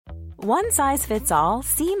One size fits all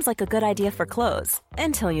seems like a good idea for clothes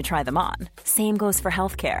until you try them on. Same goes for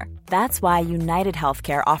healthcare. That's why United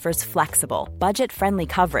Healthcare offers flexible, budget-friendly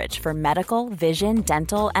coverage for medical, vision,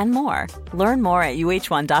 dental, and more. Learn more at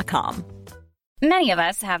uh1.com. Many of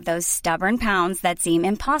us have those stubborn pounds that seem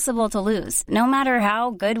impossible to lose, no matter how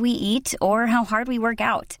good we eat or how hard we work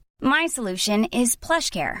out. My solution is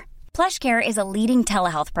PlushCare. PlushCare is a leading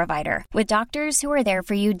telehealth provider with doctors who are there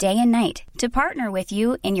for you day and night to partner with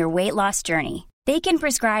you in your weight loss journey. They can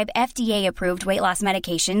prescribe FDA-approved weight loss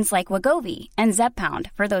medications like Wegovy and Zepbound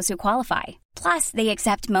for those who qualify. Plus, they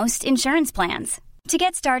accept most insurance plans. To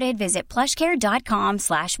get started, visit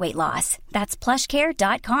plushcare.com/weightloss. That's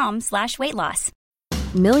plushcare.com/weightloss.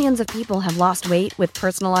 Millions of people have lost weight with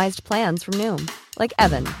personalized plans from Noom. Like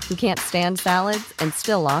Evan, who can't stand salads and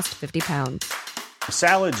still lost 50 pounds.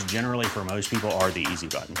 Salads generally for most people are the easy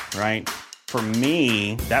button, right? For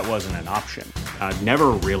me, that wasn't an option. I never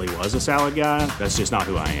really was a salad guy. That's just not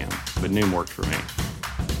who I am. But Noom worked for me.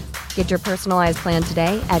 Get your personalized plan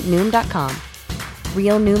today at Noom.com.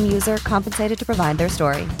 Real Noom user compensated to provide their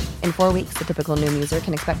story. In 4 weeks, the typical Noom user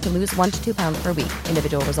can expect to lose 1 to 2 pounds per week.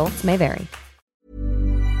 Individual results may vary.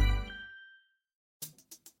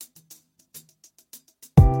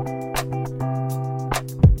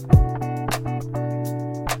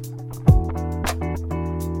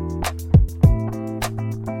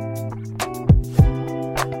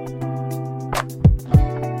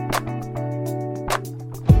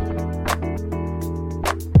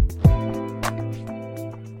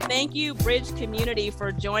 Thank you, Bridge community,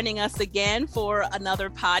 for joining us again for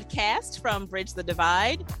another podcast from Bridge the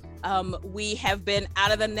Divide. We have been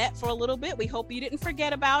out of the net for a little bit. We hope you didn't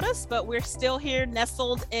forget about us, but we're still here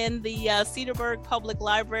nestled in the Cedarburg Public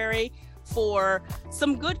Library for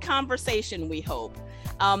some good conversation, we hope.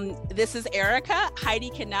 This is Erica.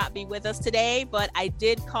 Heidi cannot be with us today, but I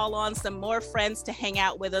did call on some more friends to hang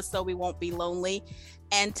out with us so we won't be lonely.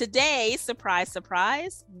 And today, surprise,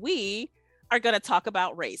 surprise, we are going to talk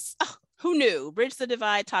about race. Oh, who knew? Bridge the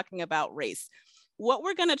Divide talking about race. What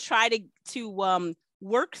we're going to try to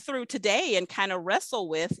work through today and kind of wrestle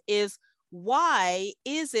with is, why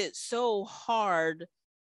is it so hard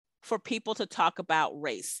for people to talk about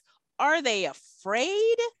race? Are they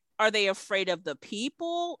afraid? Are they afraid of the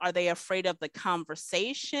people? Are they afraid of the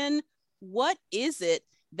conversation? What is it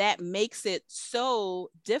that makes it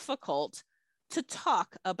so difficult to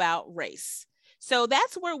talk about race? So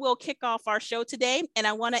that's where we'll kick off our show today. And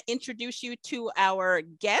I want to introduce you to our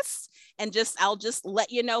guests, and I'll just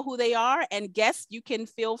let you know who they are. And guests, you can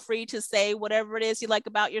feel free to say whatever it is you like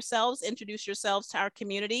about yourselves, introduce yourselves to our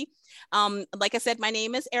community. Like I said, my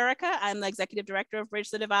name is Erica. I'm the Executive Director of Bridge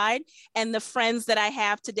the Divide. And the friends that I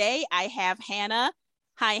have today, I have Hannah.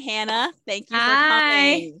 Hi, Hannah. Thank you for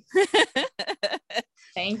coming.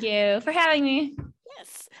 Thank you for having me.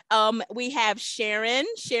 Yes. We have Sharon.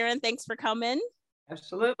 Sharon, thanks for coming.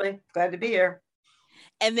 Absolutely. Glad to be here.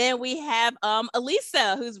 And then we have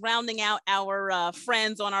Elisa, who's rounding out our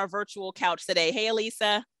friends on our virtual couch today. Hey,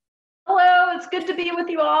 Elisa. Hello. It's good to be with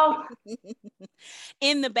you all.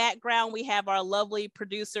 In the background, we have our lovely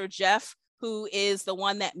producer, Jeff, who is the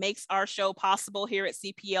one that makes our show possible here at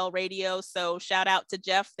CPL Radio. So shout out to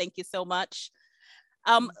Jeff. Thank you so much.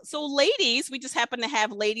 So ladies, we just happen to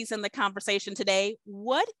have ladies in the conversation today.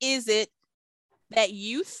 What is it that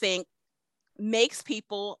you think makes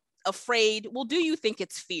people afraid? Well, do you think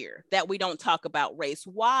it's fear that we don't talk about race?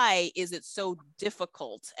 Why is it so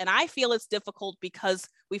difficult? And I feel it's difficult because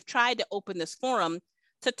we've tried to open this forum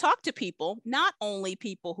to talk to people, not only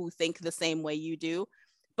people who think the same way you do,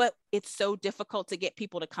 but it's so difficult to get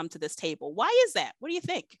people to come to this table. Why is that? What do you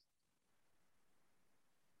think?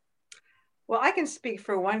 Well, I can speak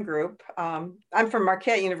for one group. I'm from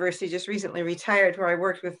Marquette University, just recently retired, where I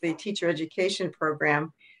worked with the teacher education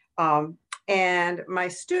program. And my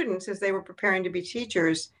students, as they were preparing to be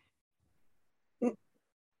teachers,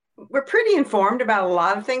 were pretty informed about a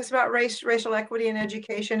lot of things about racial equity in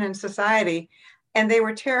education and society. And they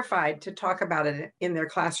were terrified to talk about it in their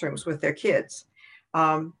classrooms with their kids.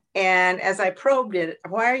 And as I probed it,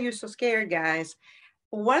 why are you so scared, guys?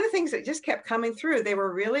 One of the things that just kept coming through, they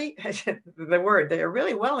were really, they are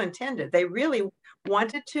really well-intended. They really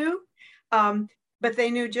wanted to, but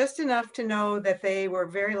they knew just enough to know that they were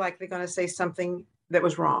very likely going to say something that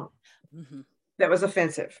was wrong, that was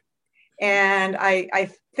offensive. And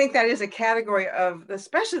I think that is a category of,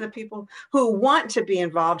 especially the people who want to be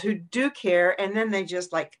involved, who do care, and then they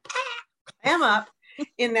just like clam up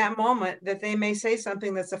in that moment that they may say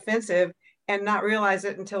something that's offensive and not realize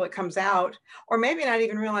it until it comes out, or maybe not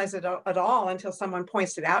even realize it at all until someone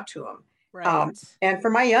points it out to them. Right. And for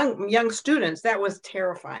my young students, that was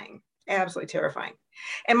terrifying. absolutely terrifying.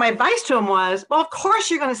 And my advice to him was, well, of course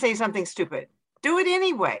you're going to say something stupid. Do it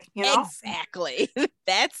anyway, you know? Exactly.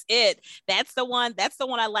 That's it. That's the one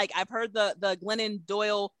I like. I've heard the Glennon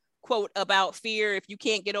Doyle quote about fear. If you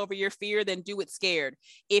can't get over your fear, then do it scared.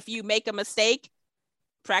 If you make a mistake,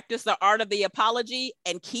 practice the art of the apology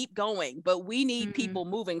and keep going. But we need people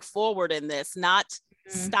moving forward in this, not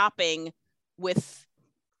stopping with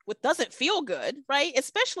what doesn't feel good, right?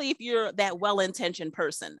 Especially if you're that well-intentioned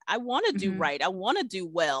person. I want to do right. I want to do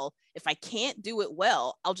well. If I can't do it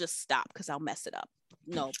well, I'll just stop because I'll mess it up.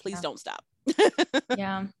 No, please don't stop.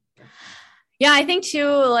 Yeah. Yeah, I think too,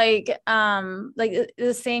 like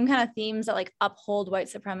the same kind of themes that like uphold white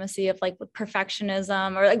supremacy of like with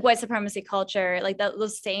perfectionism or like white supremacy culture, like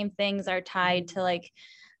those same things are tied to like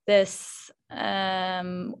this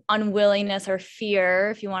unwillingness or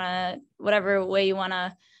fear, if you want to, whatever way you want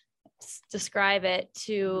to describe it,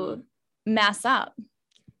 to mess up,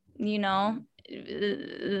 you know,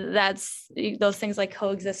 that's, those things like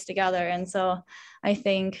coexist together. And so I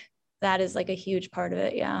think that is like a huge part of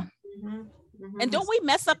it. Yeah. And don't we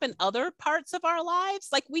mess up in other parts of our lives?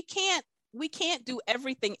 Like we can't do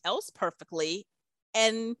everything else perfectly.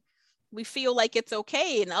 And we feel like it's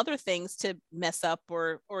okay in other things to mess up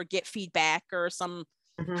or get feedback or some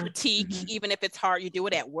critique, even if it's hard. You do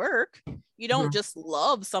it at work. You don't just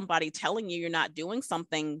love somebody telling you you're not doing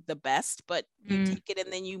something the best, but you take it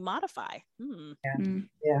and then you modify.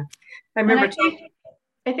 Yeah. I remember.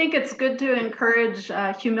 I think it's good to encourage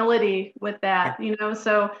humility with that, you know,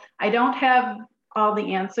 so I don't have all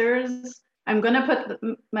the answers. I'm going to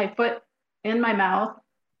put my foot in my mouth.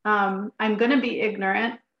 I'm going to be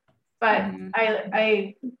ignorant, but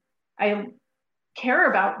I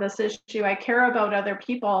care about this issue. I care about other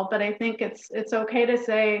people, but I think it's okay to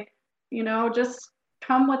say, you know, just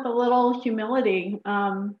come with a little humility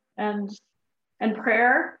and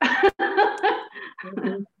prayer.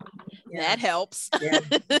 That helps.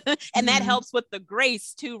 And that helps with the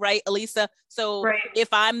grace too, right, Elisa? So if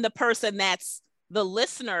I'm the person that's the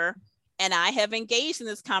listener and I have engaged in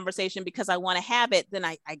this conversation because I want to have it, then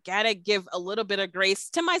I gotta give a little bit of grace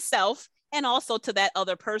to myself and also to that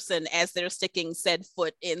other person as they're sticking said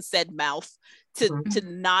foot in said mouth, to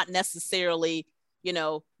not necessarily, you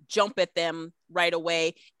know, jump at them right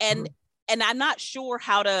away. And I'm not sure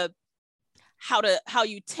how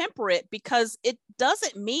you temper it, because it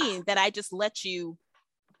doesn't mean that I just let you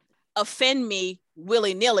offend me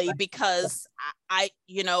willy-nilly because I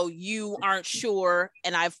you know, you aren't sure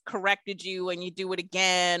and I've corrected you and you do it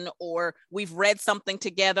again, or we've read something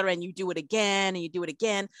together and you do it again and you do it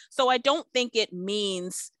again. So I don't think it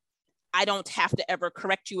means I don't have to ever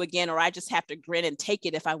correct you again, or I just have to grin and take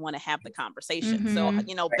it if I want to have the conversation. So,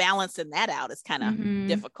 you know, balancing that out is kind of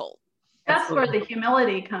difficult. That's where the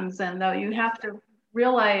humility comes in, though. You have to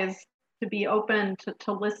realize to be open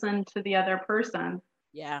to listen to the other person.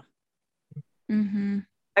 Yeah.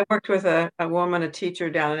 I worked with a woman, a teacher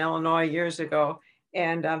down in Illinois years ago,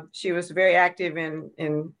 and she was very active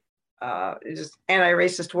in just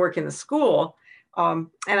anti-racist work in the school. And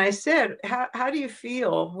I said, how do you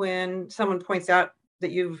feel when someone points out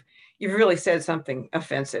that you've really said something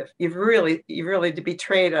offensive? You've really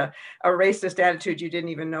betrayed a racist attitude you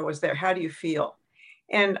didn't even know was there. How do you feel?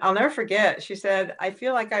 And I'll never forget, she said, I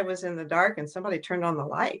feel like I was in the dark and somebody turned on the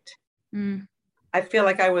light. I feel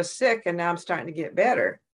like I was sick and now I'm starting to get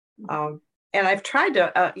better. And I've tried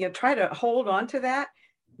to hold on to that,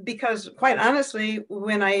 because quite honestly,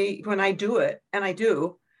 when I do it, and I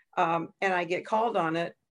do, and I get called on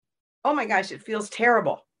it, oh my gosh, it feels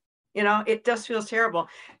terrible. You know, it just feels terrible.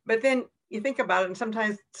 But then you think about it,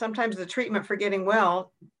 and sometimes the treatment for getting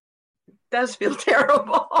well does feel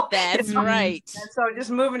terrible. That's right. And so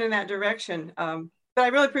just moving in that direction. But I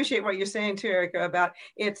really appreciate what you're saying too, Erica, about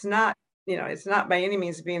it's not by any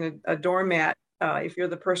means being a doormat if you're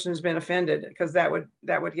the person who's been offended, because that would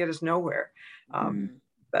get us nowhere.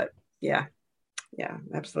 But yeah,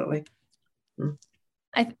 absolutely.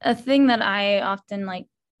 A thing that I often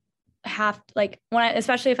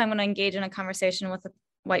especially if I'm going to engage in a conversation with a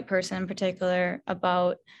white person in particular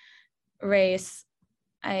about race,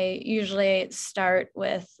 I usually start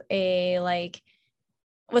with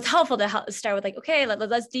what's helpful to start with, okay,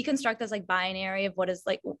 let's deconstruct this binary of what is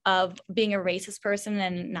of being a racist person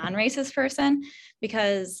and non-racist person,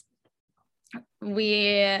 because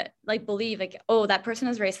we believe that person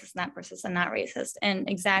is racist and that person is not racist. And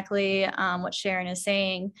exactly what Sharon is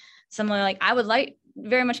saying, similar, I would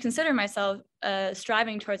very much consider myself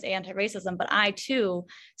striving towards anti-racism, but I too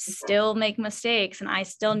still make mistakes, and I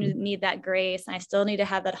still need that grace, and I still need to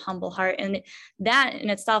have that humble heart. And that in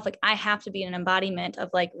itself, like, I have to be an embodiment of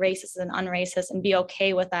like racist and unracist and be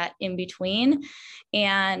okay with that in between.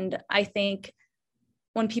 And I think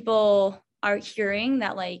when people are hearing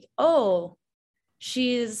that, like, oh,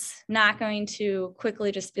 she's not going to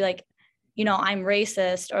quickly just be like, you know, I'm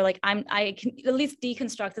racist, or like I can at least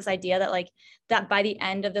deconstruct this idea that like that by the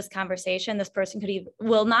end of this conversation, this person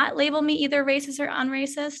will not label me either racist or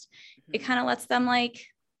unracist. It kind of lets them like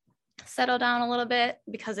settle down a little bit,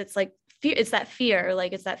 because it's like fear, it's that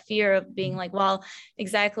fear of being like, well,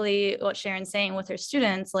 exactly what Sharon's saying with her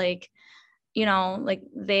students, like, you know, like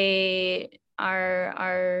they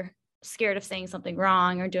are scared of saying something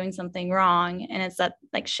wrong or doing something wrong. And it's that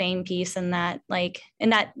like shame piece, and that like,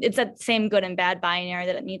 and that it's that same good and bad binary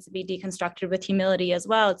that it needs to be deconstructed with humility as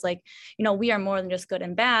well. It's like, you know, we are more than just good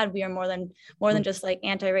and bad. We are more than just like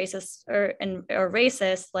anti-racist or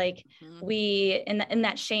racist. Like we, in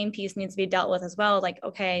that shame piece needs to be dealt with as well. Like,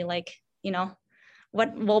 okay, like, you know,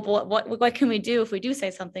 what can we do if we do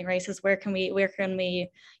say something racist? Where can we,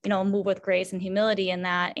 you know, move with grace and humility in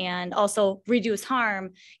that, and also reduce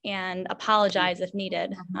harm and apologize if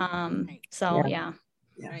needed. So yeah.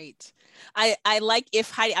 Right. I like, if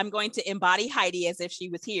Heidi, I'm going to embody Heidi as if she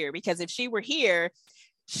was here, because if she were here,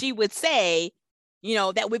 she would say, you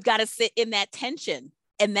know, that we've got to sit in that tension,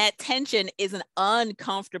 and that tension is an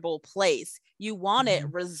uncomfortable place. You want it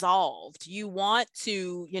resolved. You want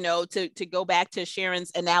to, you know, to go back to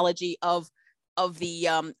Sharon's analogy of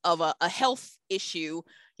a health issue.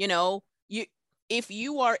 You know, if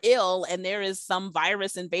you are ill and there is some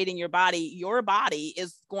virus invading your body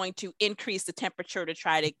is going to increase the temperature to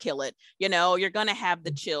try to kill it. You know, you're going to have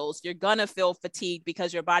the chills. You're going to feel fatigued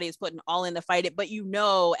because your body is putting all in to fight it. But you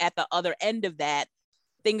know, at the other end of that,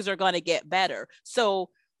 things are going to get better. So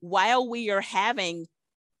while we are having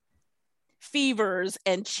fevers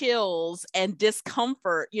and chills and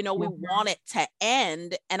discomfort, you know, we want it to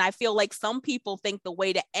end. And I feel like some people think the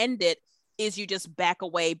way to end it is you just back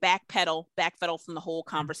away, backpedal from the whole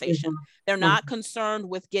conversation. They're not concerned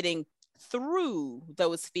with getting through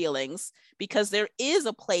those feelings, because there is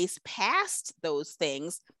a place past those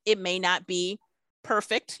things. It may not be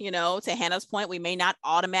perfect, you know, to Hannah's point, we may not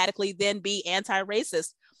automatically then be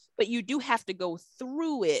anti-racist, but you do have to go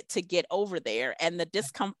through it to get over there. And the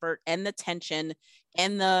discomfort and the tension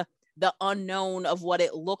and the unknown of what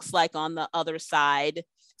it looks like on the other side,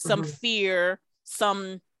 some fear,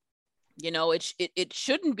 some, you know, it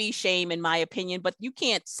shouldn't be shame, in my opinion, but you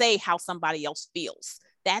can't say how somebody else feels.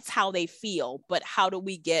 That's how they feel. But how do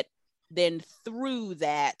we get then through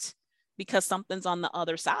that, because something's on the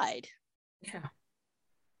other side? Yeah.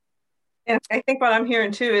 And I think what I'm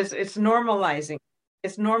hearing too is it's normalizing.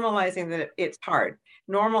 It's normalizing that it's hard,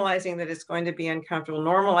 normalizing that it's going to be uncomfortable,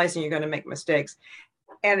 normalizing you're going to make mistakes.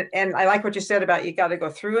 And I like what you said about you got to go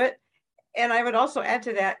through it. And I would also add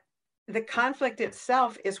to that, the conflict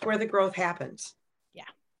itself is where the growth happens. Yeah.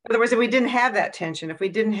 In other words, if we didn't have that tension, if we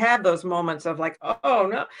didn't have those moments of like, oh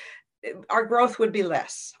no, our growth would be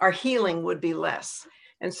less, our healing would be less.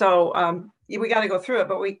 And so we got to go through it,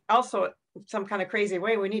 but we also, some kind of crazy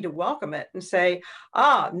way, we need to welcome it and say,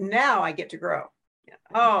 now I get to grow.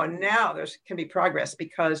 Oh, now can be progress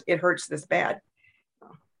because it hurts this bad.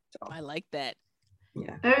 So, I like that.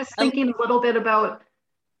 Yeah. I was thinking a little bit about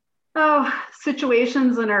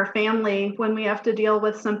situations in our family when we have to deal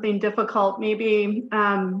with something difficult. Maybe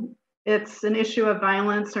it's an issue of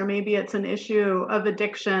violence, or maybe it's an issue of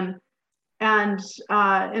addiction. And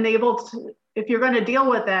if you're going to deal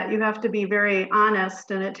with that, you have to be very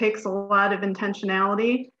honest, and it takes a lot of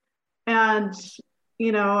intentionality. And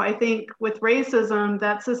you know, I think with racism,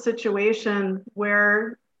 that's a situation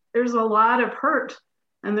where there's a lot of hurt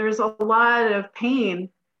and there's a lot of pain.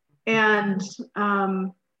 And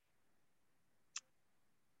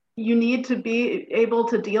you need to be able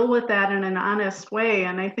to deal with that in an honest way.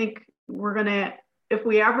 And I think if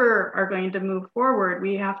we ever are going to move forward,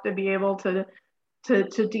 we have to be able to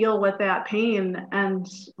deal with that pain and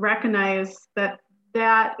recognize that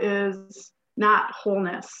that is not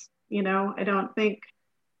wholeness. You know, I don't think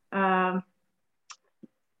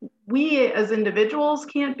we as individuals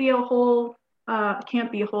can't be whole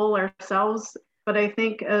ourselves, but I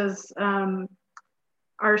think as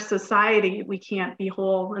our society, we can't be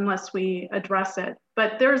whole unless we address it.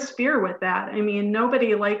 But there's fear with that. I mean,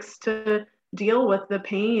 nobody likes to deal with the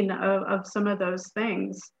pain of some of those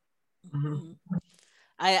things.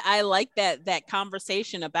 I like that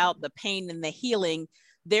conversation about the pain and the healing.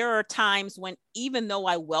 There are times when, even though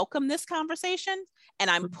I welcome this conversation and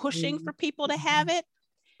I'm pushing for people to have it,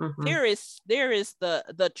 Mm-hmm. There is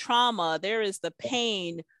the trauma, there is the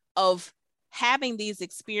pain of having these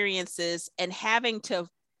experiences and having to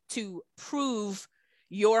prove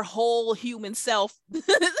your whole human self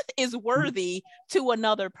is worthy to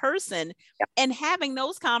another person. And having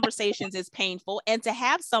those conversations is painful. And to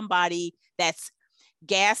have somebody that's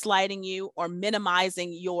gaslighting you or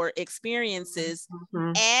minimizing your experiences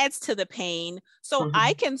adds to the pain. So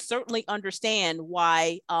I can certainly understand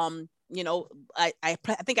why, you know, I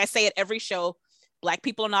think I say it every show, Black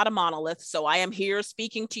people are not a monolith. So I am here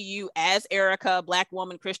speaking to you as Erica, Black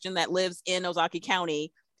woman Christian that lives in Ozaukee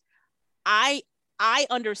County. I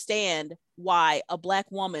understand why a Black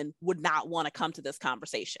woman would not want to come to this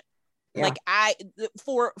conversation. Yeah. Like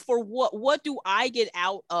for what do I get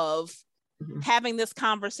out of having this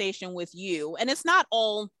conversation with you? And it's not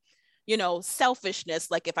all, you know,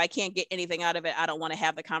 selfishness. Like if I can't get anything out of it, I don't want to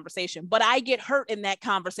have the conversation, but I get hurt in that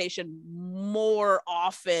conversation more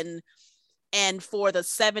often and for the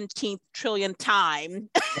 17th trillionth time.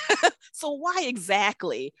 So why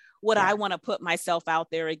exactly would I want to put myself out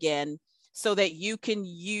there again so that you can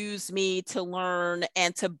use me to learn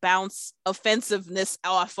and to bounce offensiveness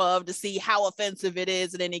off of, to see how offensive it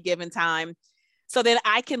is at any given time, so that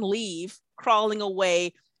I can leave crawling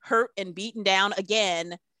away, hurt and beaten down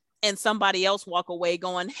again, and somebody else walk away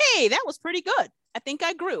going, hey, that was pretty good. I think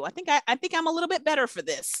I grew. I think I'm a little bit better for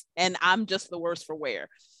this. And I'm just the worse for wear.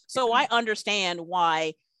 So I understand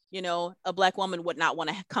why, you know, a Black woman would not want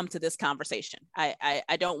to come to this conversation.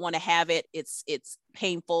 I don't want to have it. It's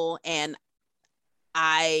painful, and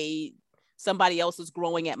somebody else is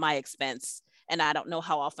growing at my expense, and I don't know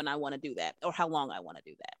how often I want to do that or how long I want to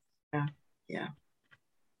do that. Yeah.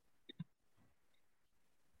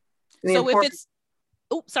 So if it's,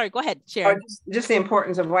 sorry, go ahead, Sharon. Just the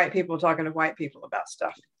importance of white people talking to white people about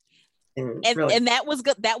stuff. And that was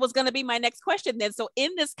good. That was going to be my next question then. So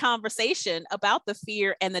in this conversation about the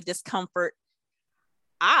fear and the discomfort,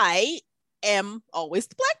 I am always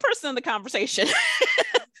the Black person in the conversation.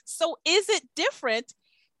 So is it different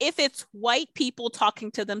if it's white people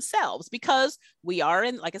talking to themselves? Because we are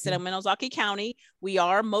in, like I said, I'm in Ozaukee County. We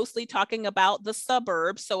are mostly talking about the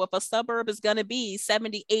suburbs. So if a suburb is going to be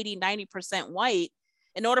 70, 80, 90% white,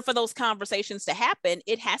 in order for those conversations to happen,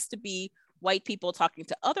 it has to be white people talking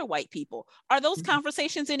to other white people. Are those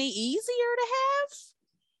conversations any easier to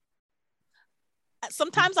have?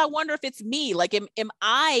 Sometimes I wonder if it's me, like, am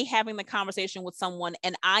I having the conversation with someone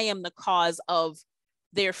and I am the cause of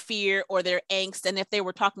their fear or their angst? And if they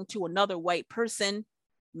were talking to another white person,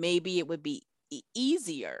 maybe it would be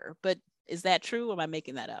easier. But is that true, or am I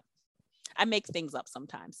making that up? I make things up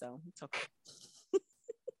sometimes, so it's okay.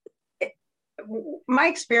 My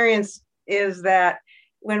experience is that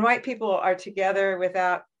when white people are together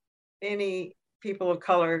without any people of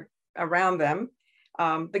color around them,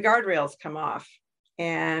 the guardrails come off,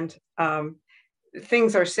 and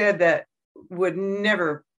things are said that would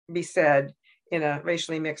never be said in a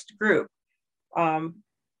racially mixed group,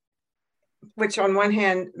 which on one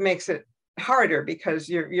hand makes it harder because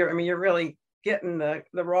you're really getting the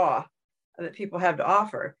raw that people have to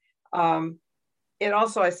offer. It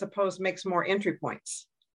also, I suppose, makes more entry points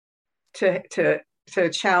to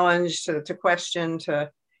challenge, to question,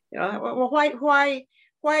 to, you know, well, why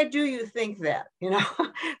do you think that? You know,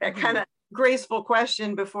 that kind of graceful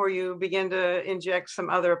question before you begin to inject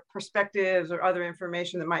some other perspectives or other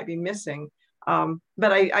information that might be missing.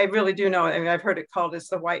 But I really do know, I mean, I've heard it called as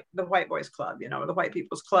the white boys club, you know, the white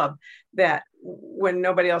people's club, that when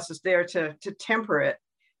nobody else is there to temper it,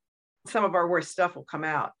 some of our worst stuff will come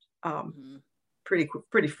out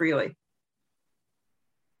pretty freely.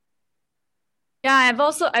 Yeah,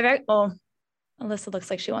 Alyssa looks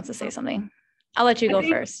like she wants to say something. I'll let you go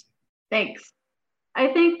first. Thanks. I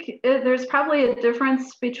think there's probably a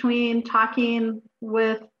difference between talking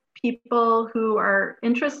with people who are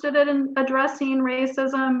interested in addressing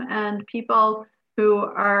racism and people who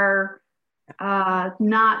are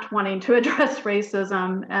not wanting to address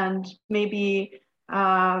racism and maybe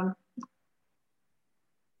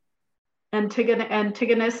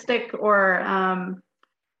antagonistic or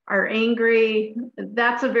are angry.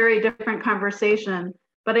 That's a very different conversation.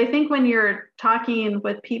 But I think when you're talking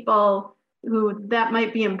with people who that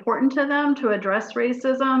might be important to them to address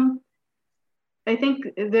racism, I think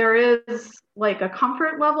there is like a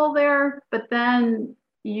comfort level there, but then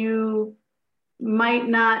you might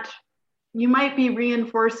be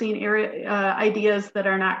reinforcing ideas that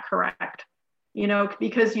are not correct, you know,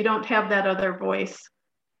 because you don't have that other voice.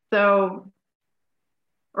 So,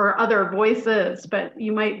 or other voices, but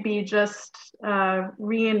you might be just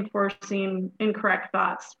reinforcing incorrect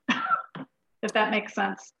thoughts, if that makes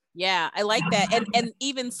sense. Yeah, I like that. And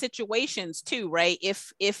even situations too, right?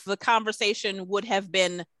 If the conversation would have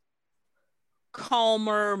been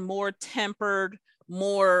calmer, more tempered,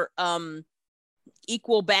 more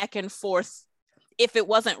equal back and forth, if it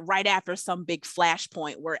wasn't right after some big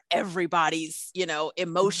flashpoint where everybody's, you know,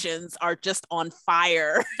 emotions are just on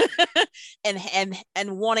fire and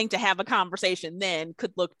wanting to have a conversation, then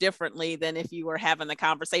could look differently than if you were having the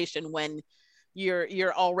conversation when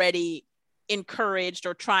you're already encouraged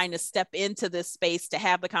or trying to step into this space to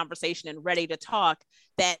have the conversation and ready to talk.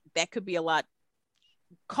 That could be a lot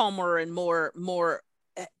calmer and more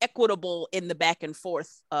equitable in the back and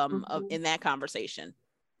forth in that conversation.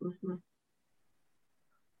 Mm-hmm.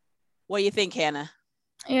 What do you think, Hannah?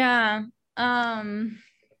 Yeah.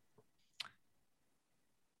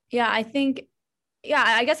 Yeah, I think, yeah,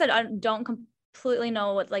 I guess I don't completely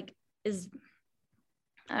know what like is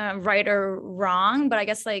right or wrong, but I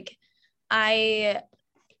guess like I've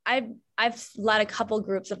led a couple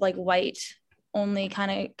groups of like white only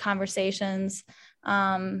kind of conversations,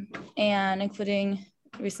 and including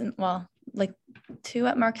like 2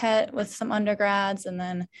 at Marquette with some undergrads, and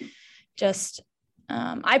then just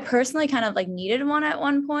I personally kind of like needed one at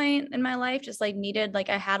one point in my life, just like needed, like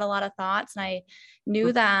I had a lot of thoughts, and I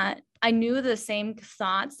knew the same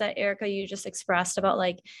thoughts that Erica, you just expressed about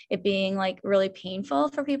like it being like really painful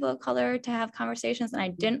for people of color to have conversations. And I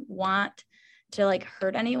didn't want to like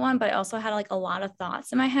hurt anyone, but I also had like a lot of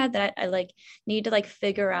thoughts in my head that I like need to like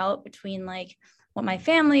figure out between like what my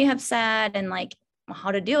family have said and like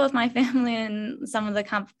how to deal with my family and some of the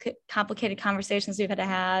complicated conversations we've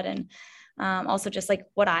had. And also just like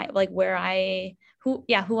who I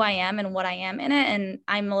am and what I am in it. And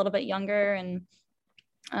I'm a little bit younger, and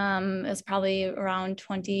it was probably around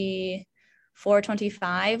 24,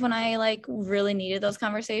 25 when I like really needed those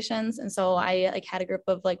conversations. And so I like had a group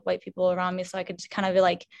of like white people around me, so I could kind of be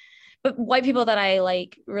like, but white people that I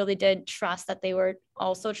like really did trust that they were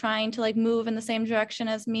also trying to like move in the same direction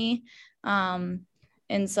as me.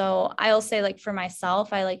 And so I'll say like for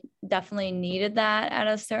myself, I like definitely needed that at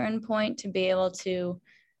a certain point to be able to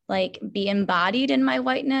like be embodied in my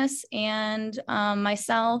whiteness and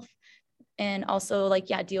myself, and also like,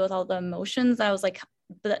 yeah, deal with all the emotions that I was like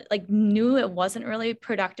knew it wasn't really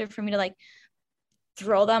productive for me to like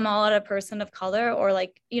throw them all at a person of color, or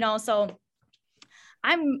like, you know, so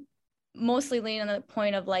I'm mostly leaning on the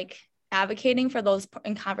point of like advocating for those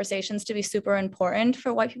in conversations to be super important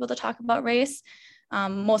for white people to talk about race.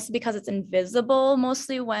 Mostly because it's invisible,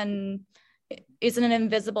 mostly when it isn't an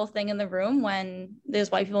invisible thing in the room when there's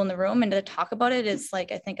white people in the room, and to talk about it is like,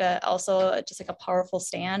 I think also just like a powerful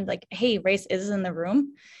stand, like, hey, race is in the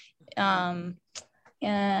room. But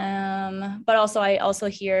also I also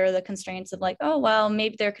hear the constraints of like, oh, well,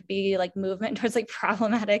 maybe there could be like movement towards like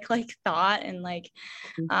problematic like thought and like,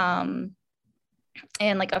 and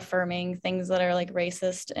like affirming things that are like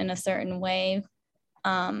racist in a certain way.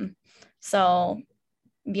 So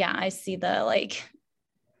yeah, I see the like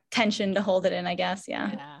tension to hold it in, I guess.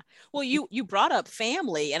 Yeah. Well, you brought up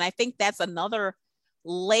family, and I think that's another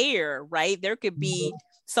layer, right? There could be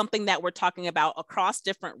something that we're talking about across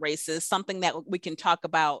different races, something that we can talk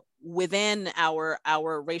about within our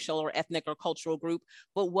racial or ethnic or cultural group.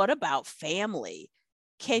 But what about family?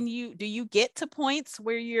 Do you get to points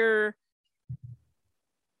where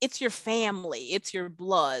it's your family, it's your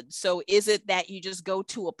blood? So is it that you just go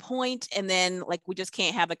to a point and then like, we just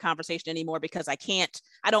can't have the conversation anymore because I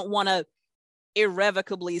don't want to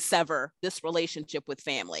irrevocably sever this relationship with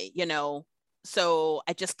family, you know? So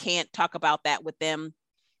I just can't talk about that with them.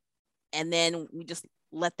 And then we just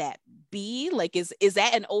let that be. Like, is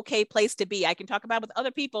that an okay place to be? I can talk about it with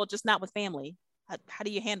other people, just not with family. How do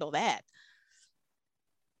you handle that?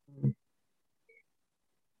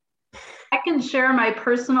 I can share my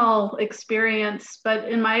personal experience, but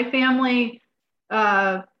in my family,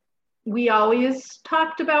 we always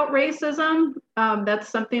talked about racism. That's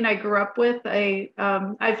something I grew up with.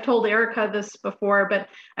 I've told Erica this before, but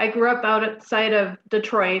I grew up outside of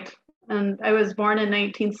Detroit, and I was born in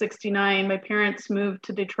 1969. My parents moved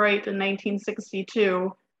to Detroit in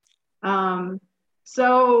 1962.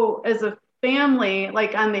 So as a family,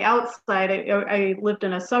 like on the outside, I lived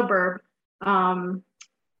in a suburb.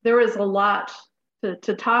 There was a lot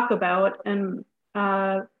to talk about, and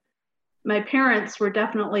my parents were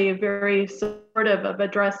definitely very supportive of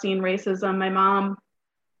addressing racism. My mom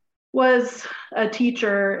was a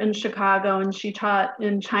teacher in Chicago, and she taught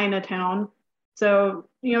in Chinatown. So,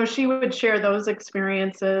 you know, she would share those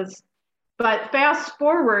experiences. But fast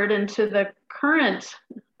forward into the current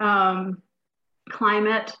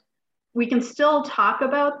climate, we can still talk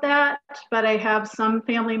about that, but I have some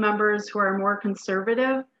family members who are more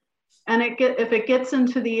conservative. And if it gets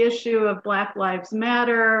into the issue of Black Lives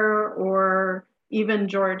Matter or even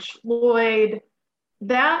George Floyd,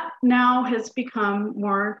 that now has become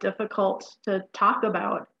more difficult to talk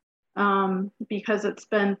about because it's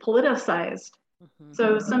been politicized. Mm-hmm.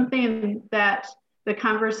 So something that the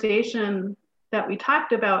conversation that we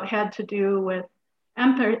talked about had to do with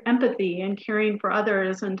empathy and caring for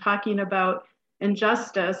others and talking about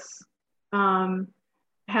injustice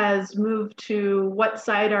has moved to what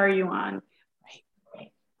side are you on?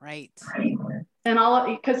 Right. And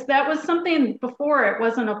because that was something before, it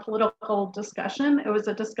wasn't a political discussion. It was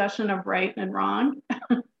a discussion of right and wrong.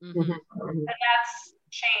 Mm-hmm. And that's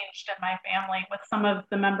changed in my family with some of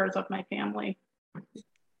the members of my family.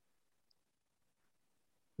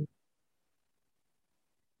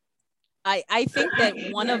 I think that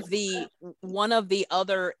one of the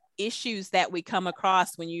other issues that we come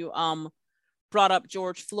across when you brought up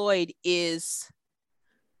George Floyd is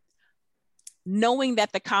knowing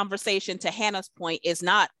that the conversation, to Hannah's point, is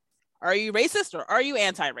not, are you racist or are you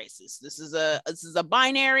anti-racist? This is a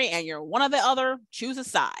binary and you're one or the other, choose a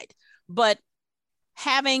side. But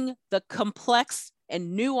having the complex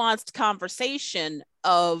and nuanced conversation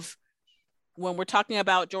of, when we're talking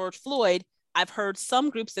about George Floyd, I've heard some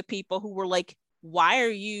groups of people who were like, why are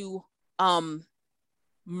you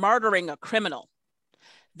murdering a criminal?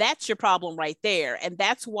 That's your problem right there. And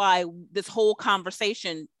that's why this whole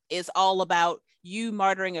conversation is all about you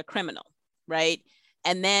murdering a criminal, right?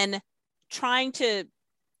 And then trying to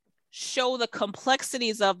show the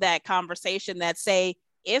complexities of that conversation that say,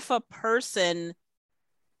 if a person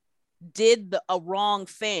did a wrong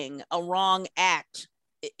thing, a wrong act,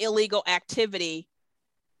 illegal activity,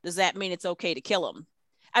 does that mean it's okay to kill him?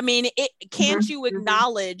 I mean, can't you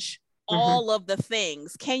acknowledge all of the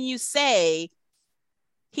things? Can you say,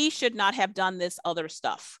 he should not have done this other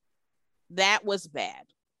stuff? That was bad.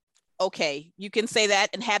 Okay, you can say that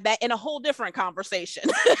and have that in a whole different conversation.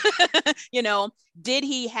 You know, did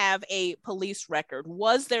he have a police record?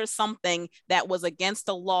 Was there something that was against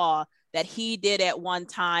the law that he did at one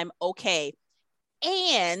time? Okay.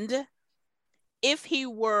 And if he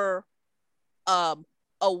were a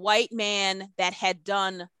white man that had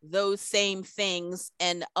done those same things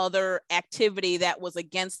and other activity that was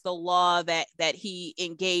against the law that he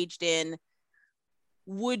engaged in,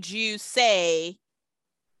 would you say,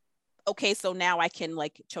 okay, so now I can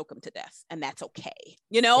like choke him to death and that's okay,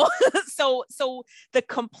 you know? So the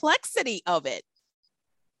complexity of it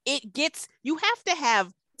gets, you have to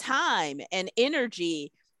have time and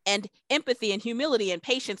energy and empathy and humility and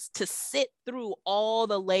patience to sit through all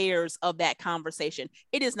the layers of that conversation.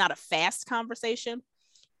 It is not a fast conversation.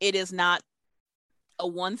 It is not a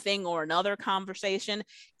one thing or another conversation.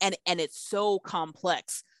 And it's so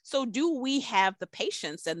complex. So do we have the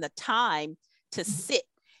patience and the time to sit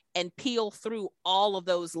and peel through all of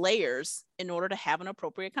those layers in order to have an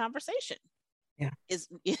appropriate conversation? Yeah. Is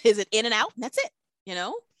it in and out? That's it, you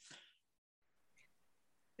know?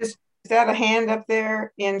 Is that a hand up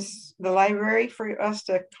there in the library for us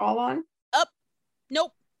to call on? Up.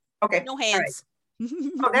 Nope. Okay. No hands. Right.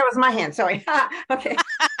 Oh, that was my hand. Sorry. Okay.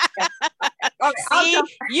 Yeah. Okay. See,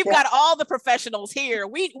 you've got all the professionals here.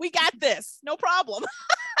 We got this. No problem.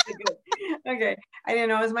 Okay. I didn't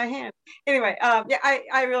know it was my hand. Anyway, yeah,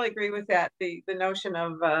 I really agree with that. The notion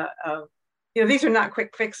of you know, these are not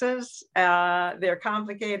quick fixes. They're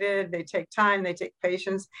complicated. They take time. They take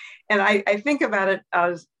patience. And I think about it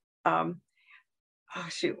as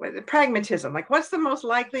pragmatism. Like, what's the most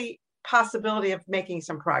likely possibility of making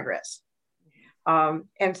some progress?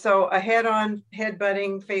 And so a head-on,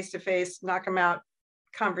 head-butting, face-to-face, knock them out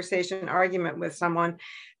conversation, argument with someone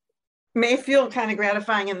may feel kind of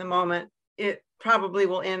gratifying in the moment. It probably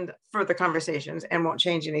will end further conversations and won't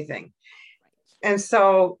change anything. And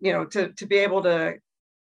so, you know, to be able to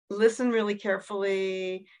listen really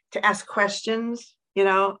carefully, to ask questions, you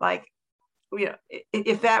know, like, you know,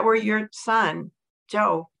 if that were your son,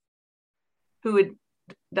 Joe, who had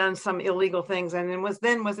done some illegal things and then was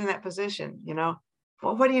in that position, you know,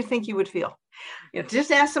 well, what do you think you would feel? You know,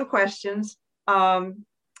 just ask some questions,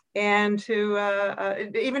 and to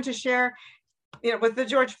even to share, you know, with the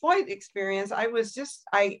George Floyd experience,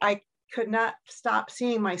 I could not stop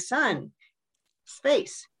seeing my son's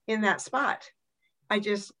face in that spot.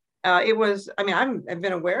 It was, I mean, I've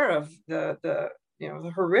been aware of the you know,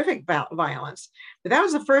 the horrific violence, but that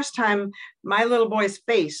was the first time my little boy's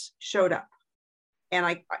face showed up. And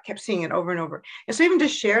I kept seeing it over and over. And so even to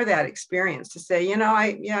share that experience, to say, you know,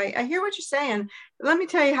 I hear what you're saying, but let me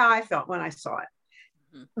tell you how I felt when I saw it.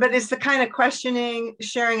 Mm-hmm. But it's the kind of questioning,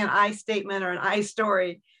 sharing an I statement or an I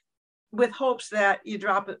story with hopes that you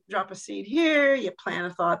drop a seed here, you plant a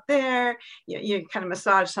thought there, you kind of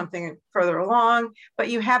massage something further along, but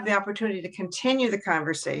you have the opportunity to continue the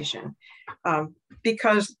conversation,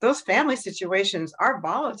 because those family situations are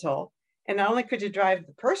volatile. And not only could you drive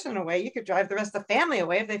the person away, you could drive the rest of the family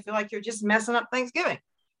away if they feel like you're just messing up Thanksgiving,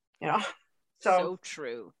 So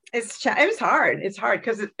true. It was hard. It's hard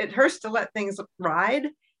because it hurts to let things ride,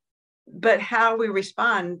 but how we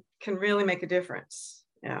respond can really make a difference.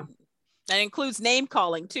 Yeah. That includes name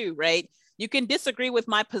calling too, right? You can disagree with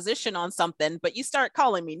my position on something, but you start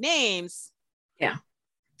calling me names. Yeah.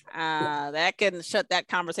 That can shut that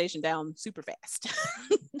conversation down super fast.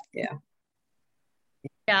 Yeah.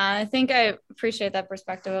 Yeah, I think I appreciate that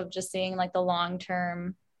perspective of just seeing like the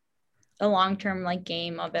long-term like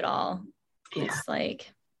game of it all. Yeah. It's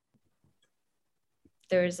like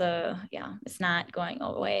it's not going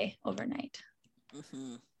away overnight.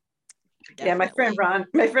 Mm-hmm. Yeah, my friend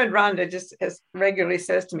Rhonda just regularly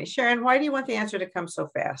says to me, Sharon, why do you want the answer to come so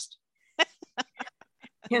fast?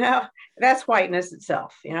 That's whiteness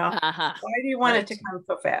itself. Why do you want it to come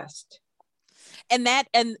so fast? And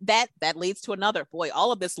that leads to another,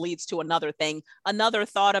 all of this leads to another thing. Another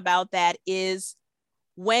thought about that is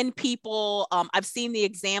when people, I've seen the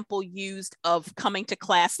example used of coming to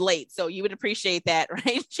class late. So you would appreciate that,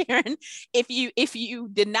 right, Sharon? If you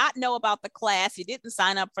did not know about the class, you didn't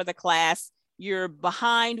sign up for the class, you're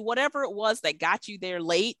behind, whatever it was that got you there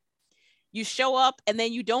late, you show up and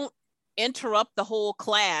then you don't interrupt the whole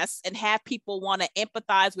class and have people want to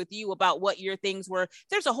empathize with you about what your things were.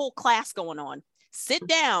 There's a whole class going on. Sit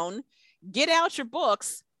down, get out your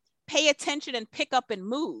books, pay attention and pick up and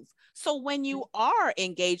move. So when you are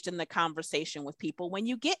engaged in the conversation with people, when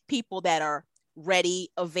you get people that are ready,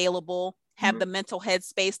 available, have the mental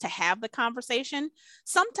headspace to have the conversation,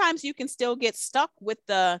 sometimes you can still get stuck with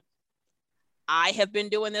I have been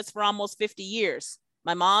doing this for almost 50 years.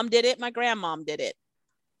 My mom did it. My grandmom did it.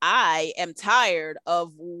 I am tired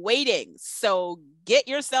of waiting. So get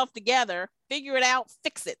yourself together, figure it out,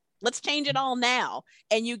 fix it. Let's change it all now.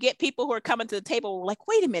 And you get people who are coming to the table like,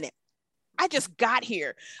 wait a minute, I just got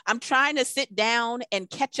here. I'm trying to sit down and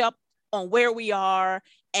catch up on where we are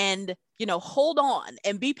and, hold on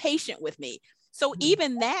and be patient with me. So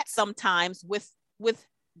even that sometimes with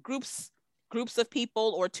groups of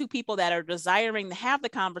people or two people that are desiring to have the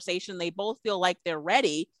conversation, they both feel like they're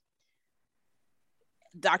ready.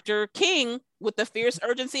 Dr. King with the fierce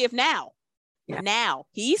urgency of now. Yeah. Now,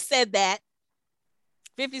 he said that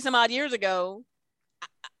 50 some odd years ago.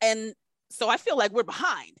 And so I feel like we're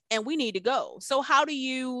behind and we need to go. So how do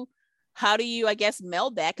you, I guess,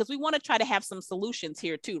 meld that? Because we want to try to have some solutions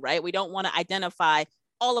here too, right? We don't want to identify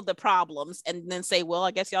all of the problems and then say, well,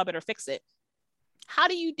 I guess y'all better fix it. How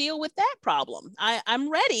do you deal with that problem?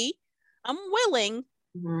 I'm ready. I'm willing.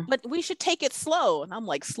 Mm-hmm. But we should take it slow. And I'm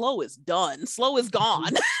like, slow is done. Slow is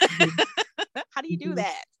gone. How do you do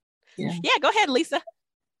that? Yeah, go ahead, Lisa.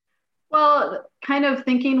 Well, kind of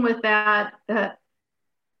thinking with that,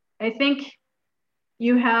 I think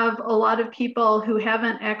you have a lot of people who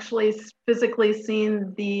haven't actually physically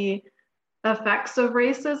seen the effects of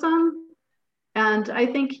racism. And I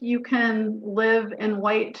think you can live in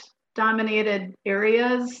white-dominated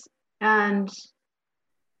areas, and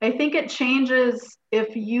I think it changes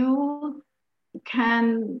if you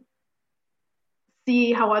can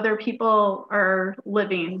see how other people are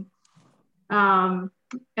living. And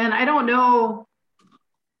I don't know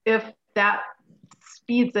if that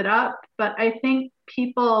speeds it up, but I think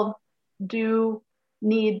people do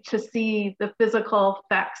need to see the physical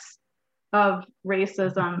effects of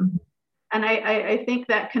racism. And I think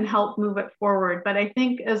that can help move it forward. But I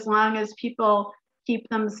think as long as people keep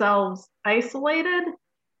themselves isolated,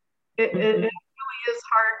 it really is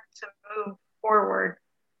hard to move forward.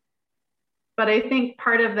 But I think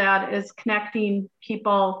part of that is connecting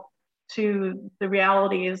people to the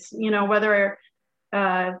realities, whether,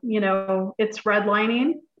 it's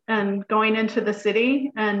redlining and going into the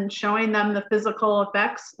city and showing them the physical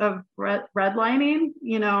effects of redlining,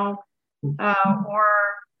 or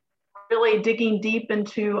really digging deep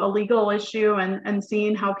into a legal issue and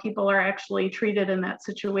seeing how people are actually treated in that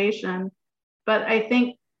situation. But I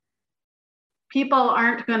think people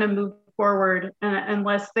aren't going to move forward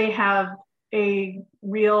unless they have a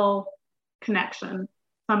real connection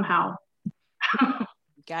somehow.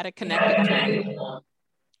 Got to connect it to.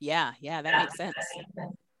 Yeah, that makes sense.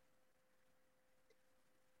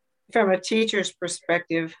 From a teacher's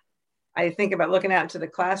perspective, I think about looking out into the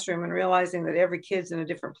classroom and realizing that every kid's in a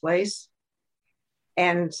different place.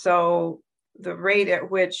 And so the rate at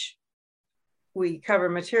which we cover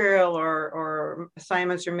material or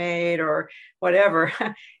assignments are made or whatever,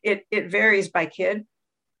 it varies by kid.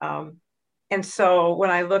 And so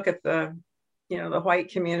when I look at the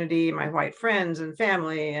white community, my white friends and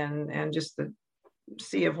family, and just the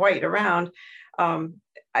sea of white around,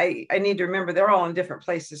 I need to remember they're all in different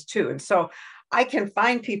places too. And so I can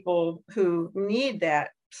find people who need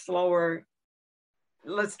that slower,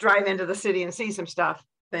 let's drive into the city and see some stuff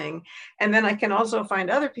thing. And then I can also find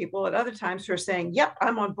other people at other times who are saying, yep,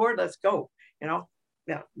 I'm on board, let's go.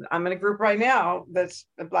 Yeah, I'm in a group right now that's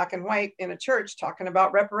Black and white in a church talking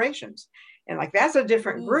about reparations. And like, that's a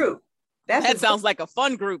different group. That sounds like a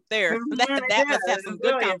fun group there. That must have some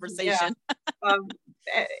good conversation.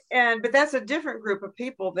 Yeah. But that's a different group of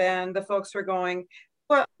people than the folks who are going,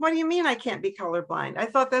 well, what do you mean I can't be colorblind? I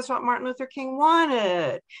thought that's what Martin Luther King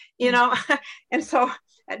wanted, And so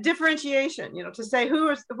differentiation, to say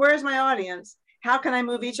where's my audience? How can I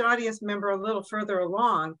move each audience member a little further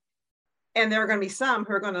along? And there are going to be some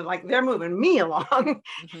who are going to they're moving me along.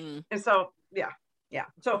 Mm-hmm. And so, yeah.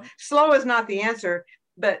 So slow is not the answer,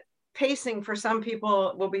 but pacing for some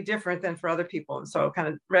people will be different than for other people. And so kind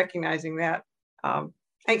of recognizing that, I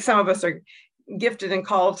think some of us are gifted and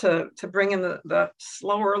called to bring in the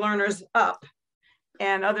slower learners up,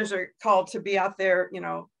 and others are called to be out there,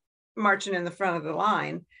 marching in the front of the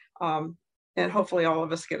line. And hopefully all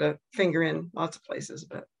of us get a finger in lots of places,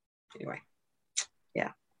 but anyway,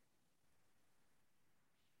 yeah.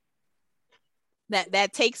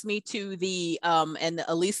 That takes me to the, and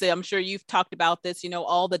Elisa, I'm sure you've talked about this,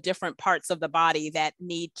 all the different parts of the body that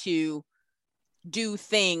need to do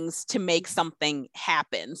things to make something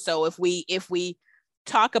happen. So if we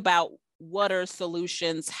talk about what are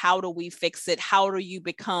solutions, how do we fix it? How do you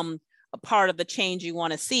become a part of the change you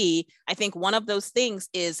want to see? I think one of those things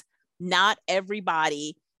is not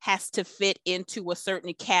everybody has to fit into a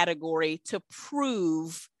certain category to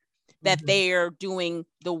prove that they're doing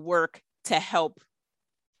the work to help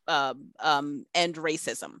end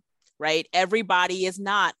racism, right? Everybody is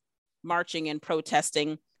not marching and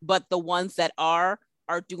protesting, but the ones that are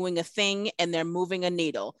doing a thing and they're moving a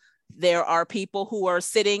needle. There are people who are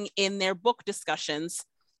sitting in their book discussions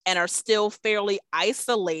and are still fairly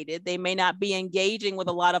isolated. They may not be engaging with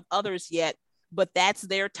a lot of others yet, but that's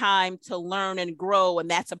their time to learn and grow. And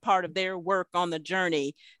that's a part of their work on the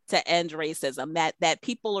journey to end racism, that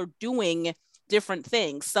people are doing different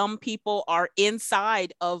things. Some people are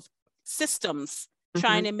inside of systems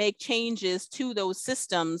trying to make changes to those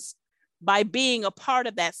systems by being a part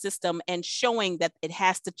of that system and showing that it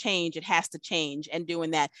has to change and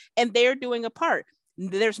doing that. And they're doing a part.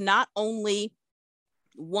 There's not only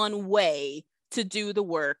one way to do the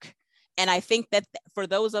work. And I think that for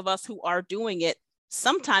those of us who are doing it,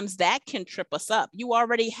 sometimes that can trip us up. You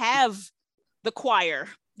already have the choir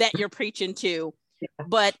that you're preaching to,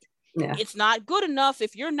 but it's not good enough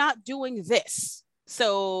if you're not doing this.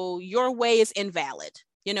 So your way is invalid.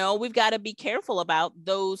 We've got to be careful about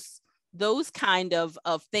those kind of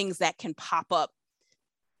things that can pop up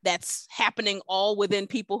that's happening all within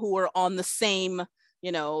people who are on the same,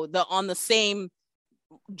 on the same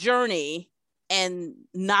journey and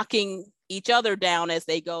knocking each other down as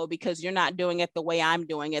they go because you're not doing it the way I'm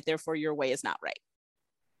doing it. Therefore, your way is not right.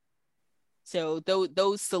 So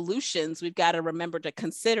those solutions, we've got to remember to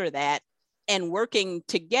consider that, and working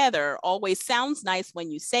together always sounds nice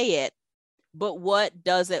when you say it, but what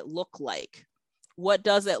does it look like? What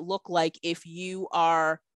does it look like if you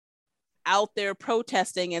are out there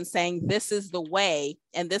protesting and saying, this is the way,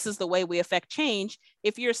 and this is the way we affect change?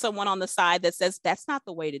 If you're someone on the side that says, that's not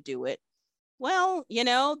the way to do it. Well,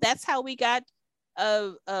 that's how we got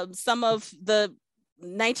some of the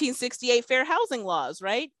 1968 fair housing laws,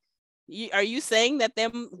 right? Are you saying that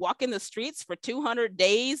them walking the streets for 200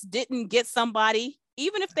 days didn't get somebody,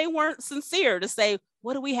 even if they weren't sincere, to say,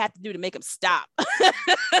 what do we have to do to make them stop?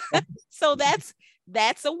 So that's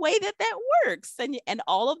a way that works. And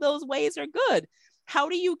all of those ways are good. How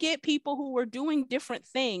do you get people who are doing different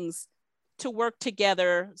things to work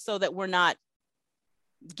together so that we're not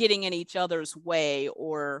getting in each other's way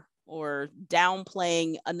or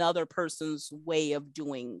downplaying another person's way of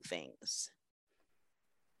doing things?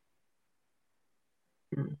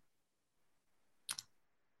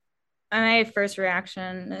 My first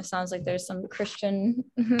reaction, it sounds like there's some Christian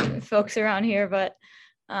folks around here, but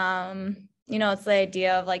it's the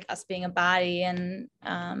idea of us being a body and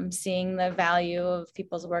seeing the value of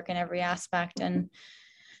people's work in every aspect. And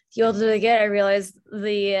the older I get, I realize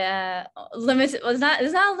the limit was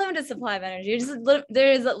it's not a limited supply of energy.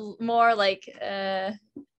 There is more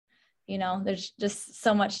there's just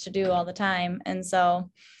so much to do all the time. And so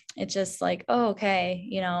it's just like, oh, okay,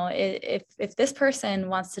 you know, if this person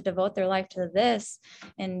wants to devote their life to this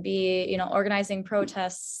and be, you know, organizing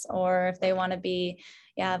protests, or if they want to be,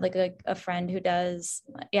 like a friend who does,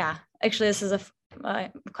 actually, this is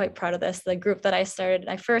I'm quite proud of this. The group that I started,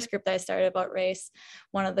 my first group that I started about race,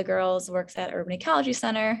 one of the girls works at Urban Ecology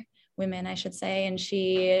Center, women, I should say, and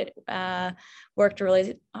she worked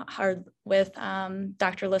really hard with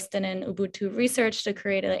Dr. Liston and Ubuntu Research to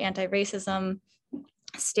create an anti-racism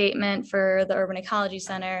statement for the Urban Ecology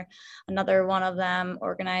Center. Another one of them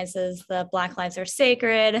organizes the Black Lives Are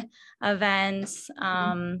Sacred events.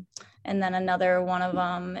 And then another one of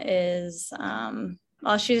them is,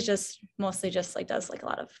 she's just mostly just like does like a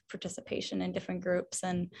lot of participation in different groups.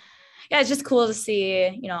 And it's just cool to see,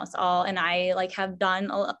 you know, it's all, and I like have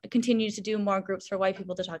continue to do more groups for white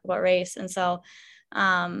people to talk about race. And so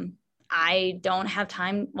I don't have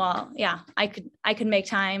time. Well, I could make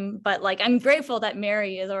time, but like, I'm grateful that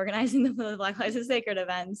Mary is organizing the Black Lives Are Sacred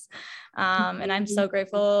events. And I'm so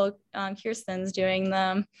grateful Kirsten's doing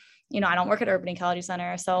them. You know, I don't work at Urban Ecology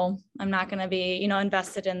Center, so I'm not going to be, you know,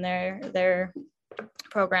 invested in their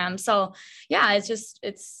program. So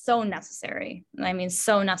it's so necessary. I mean,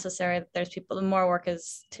 so necessary that there's people, the more work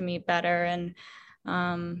is to me better. And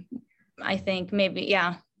I think maybe,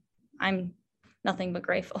 I'm nothing but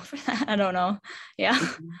grateful for that. I don't know. Yeah.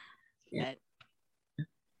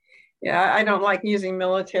 I don't like using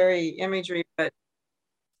military imagery, but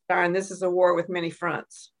darn, this is a war with many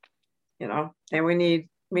fronts, you know, and we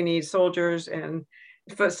need soldiers and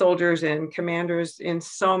foot soldiers and commanders in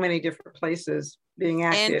so many different places being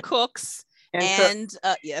active. And cooks.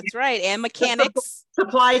 That's right. And mechanics.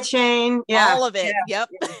 Supply chain. Yeah. All of it. Yeah.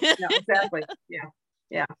 Yep. Yeah, exactly.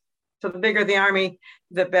 Yeah. So the bigger the army,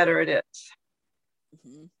 the better it is.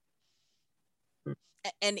 Mm-hmm.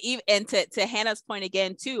 And to Hannah's point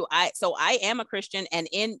again too, I am a Christian, and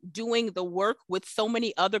in doing the work with so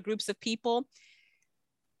many other groups of people,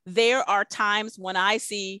 there are times when I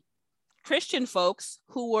see Christian folks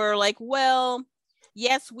who were like, well,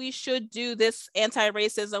 yes, we should do this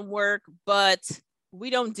anti-racism work, but we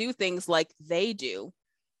don't do things like they do.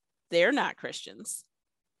 They're not Christians.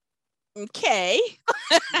 Okay.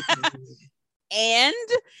 And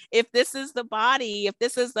if this is the body, if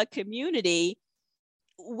this is the community,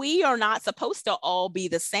 we are not supposed to all be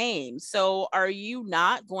the same. So are you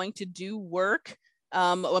not going to do work?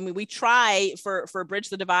 I mean, we try for Bridge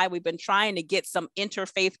the Divide, we've been trying to get some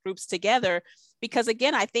interfaith groups together because,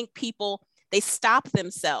 again, I think people, they stop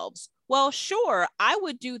themselves. Well, sure, I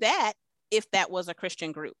would do that if that was a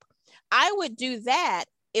Christian group. I would do that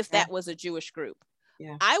if that was a Jewish group.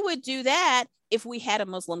 Yeah. I would do that if we had a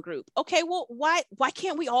Muslim group. Okay, well, why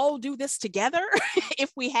can't we all do this together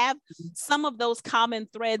if we have some of those common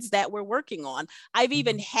threads that we're working on? I've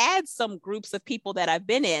even had some groups of people that I've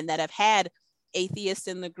been in that have had atheists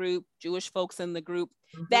in the group, Jewish folks in the group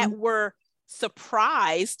that were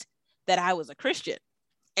surprised that I was a Christian.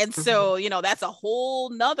 And so, you know, that's a whole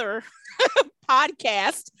nother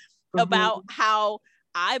podcast about how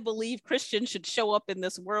I believe Christians should show up in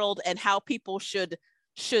this world and how people should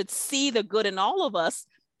see the good in all of us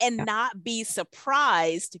and not be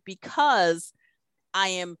surprised because I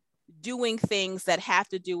am doing things that have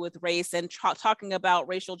to do with race and talking about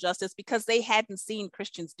racial justice because they hadn't seen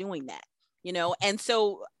Christians doing that, you know? And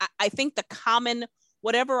so I think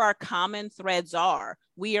whatever our common threads are,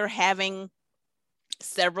 we are having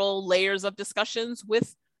several layers of discussions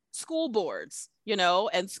with school boards, you know,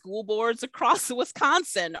 and school boards across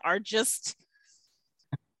Wisconsin are just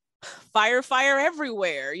fire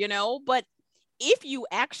everywhere, you know. But if you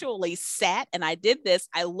actually sat, and I did this,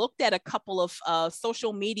 I looked at a couple of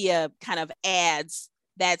social media kind of ads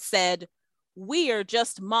that said, we are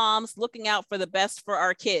just moms looking out for the best for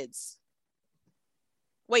our kids.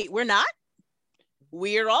 Wait, we're not?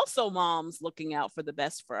 We are also moms looking out for the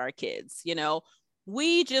best for our kids, you know.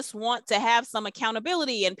 We just want to have some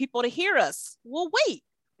accountability and people to hear us. Well, wait,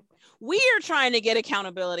 we are trying to get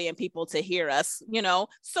accountability and people to hear us, you know.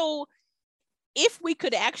 So if we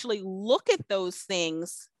could actually look at those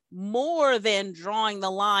things more than drawing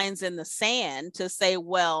the lines in the sand to say,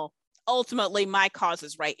 well, ultimately my cause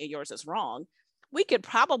is right and yours is wrong, we could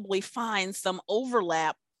probably find some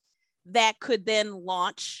overlap that could then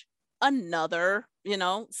launch another, you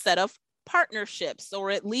know, set of partnerships,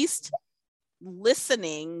 or at least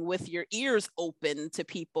listening with your ears open to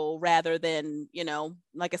people rather than, you know,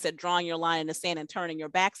 like I said, drawing your line in the sand and turning your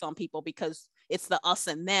backs on people because it's the us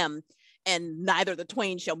and them and neither the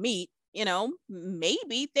twain shall meet. You know,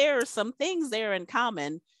 maybe there are some things there in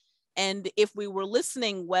common. And if we were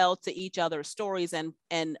listening well to each other's stories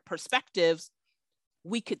and perspectives,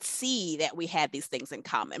 we could see that we had these things in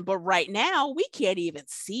common. But right now, we can't even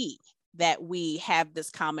see that we have this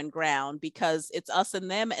common ground because it's us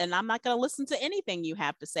and them. And I'm not going to listen to anything you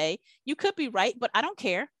have to say. You could be right, but I don't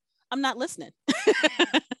care. I'm not listening.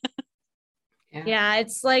 Yeah,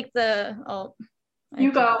 it's like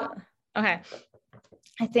you go. Okay.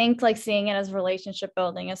 I think like seeing it as relationship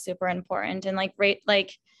building is super important, and like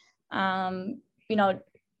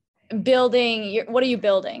building what are you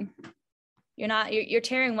building? You're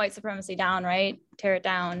tearing white supremacy down, right? Tear it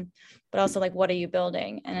down, but also like, what are you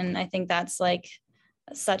building? And I think that's like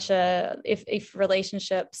such if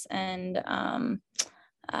relationships and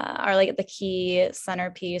are like the key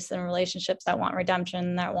centerpiece, and relationships that want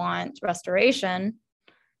redemption, that want restoration,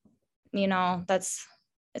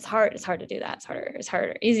 it's hard to do that. It's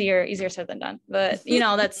harder, easier said than done, but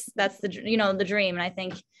that's the dream. And I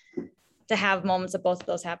think to have moments of both of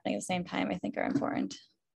those happening at the same time, I think are important.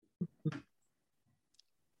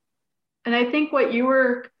 And I think what you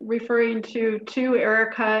were referring to too,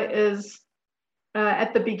 Erica, is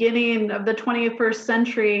at the beginning of the 21st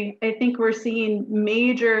century, I think we're seeing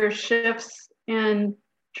major shifts in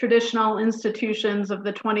traditional institutions of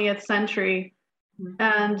the 20th century.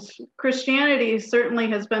 And Christianity certainly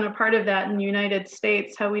has been a part of that in the United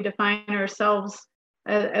States. How we define ourselves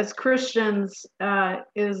as Christians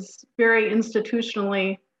is very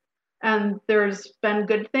institutionally, and there's been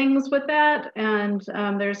good things with that, and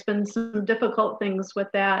there's been some difficult things with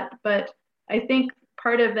that. But I think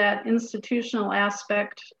part of that institutional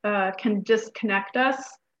aspect can disconnect us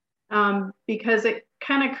because it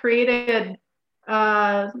kind of created,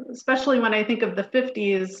 especially when I think of the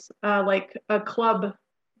 50s, like a club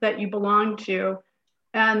that you belong to.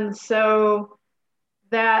 And so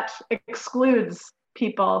that excludes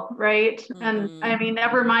people, right? Mm-hmm. And I mean,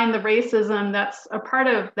 never mind the racism that's a part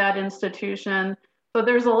of that institution. So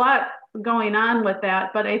there's a lot going on with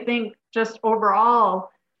that. But I think just overall,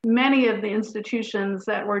 many of the institutions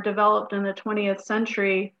that were developed in the 20th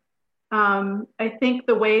century, I think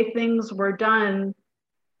the way things were done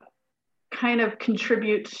kind of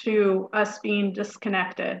contribute to us being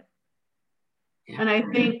disconnected. Yeah. And I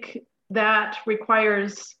think that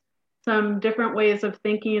requires some different ways of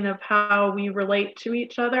thinking of how we relate to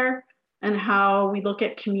each other and how we look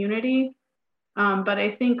at community. But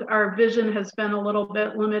I think our vision has been a little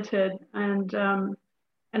bit limited, and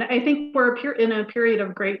I think we're in a period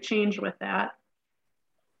of great change with that.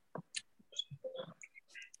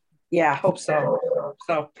 Yeah, I hope so.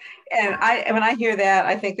 And when I hear that,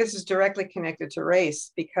 I think this is directly connected to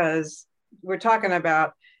race, because we're talking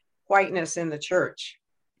about whiteness in the church.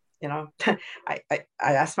 I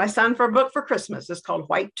asked my son for a book for Christmas. It's called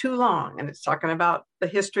White Too Long, and it's talking about the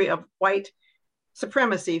history of white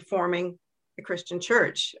supremacy forming the Christian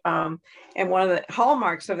church. And one of the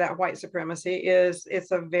hallmarks of that white supremacy is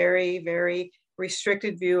it's a very, very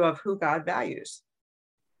restricted view of who God values.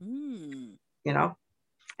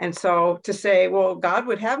 And so to say, well, God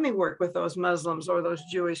would have me work with those Muslims or those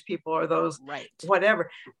Jewish people or those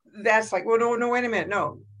whatever, that's like, well, no, wait a minute.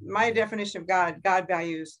 No, my definition of God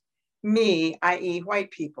values me, i.e. white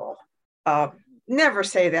people. Never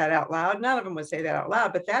say that out loud. None of them would say that out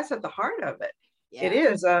loud, but that's at the heart of it. Yeah. It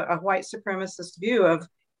is a white supremacist view of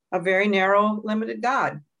a very narrow, limited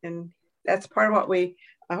God. And that's part of what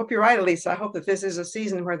I hope you're right, Elisa. I hope that this is a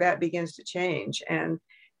season where that begins to change. And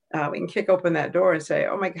we can kick open that door and say,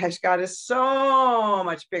 oh my gosh, God is so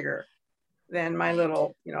much bigger than my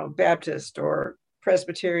little, Baptist or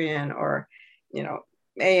Presbyterian or,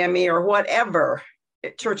 AME or whatever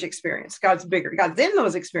church experience. God's bigger. God's in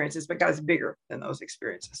those experiences, but God's bigger than those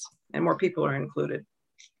experiences, and more people are included.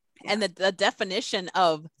 And the definition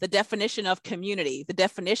of community, the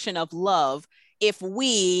definition of love, if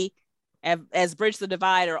we, as Bridge the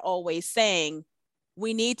Divide, are always saying,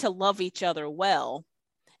 we need to love each other well.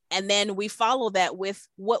 And then we follow that with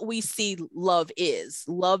what we see love is.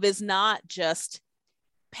 Love is not just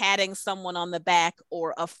patting someone on the back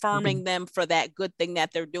or affirming them for that good thing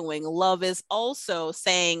that they're doing. Love is also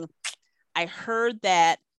saying, I heard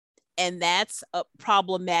that, and that's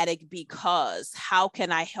problematic, because how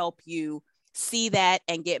can I help you see that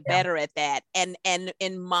and get better at that? And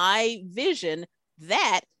in my vision,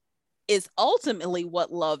 that is ultimately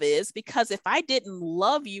what love is, because if I didn't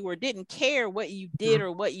love you or didn't care what you did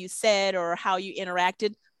or what you said or how you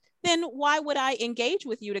interacted, then why would I engage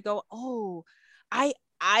with you to go, oh,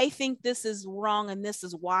 I think this is wrong and this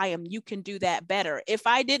is why, and you can do that better. If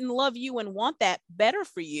I didn't love you and want that better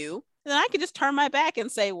for you, then I could just turn my back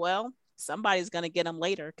and say, well, somebody's going to get them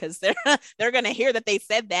later, because they're going to hear that they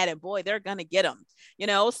said that, and boy, they're going to get them, you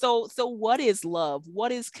know? So what is love?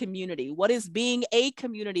 What is community? What is being a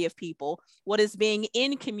community of people? What is being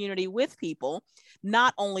in community with people?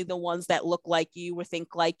 Not only the ones that look like you or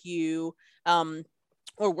think like you,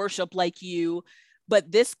 or worship like you,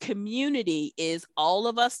 but this community is all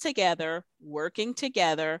of us together, working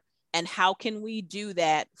together. And how can we do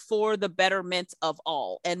that for the betterment of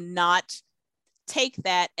all, and not take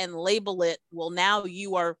that and label it, well, now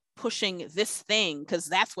you are pushing this thing because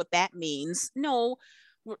that's what that means. No,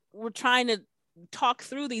 we're trying to talk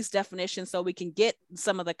through these definitions so we can get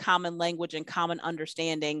some of the common language and common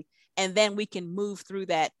understanding, and then we can move through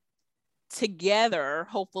that together,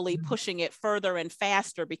 hopefully pushing it further and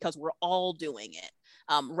faster because we're all doing it,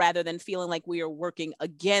 rather than feeling like we are working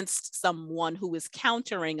against someone who is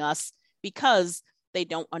countering us because they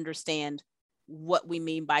don't understand what we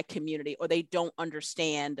mean by community, or they don't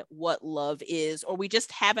understand what love is, or we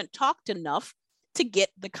just haven't talked enough to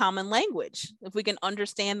get the common language. If we can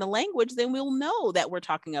understand the language, then we'll know that we're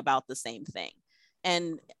talking about the same thing.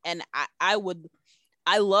 And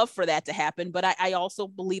I love for that to happen, but I also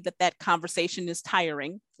believe that conversation is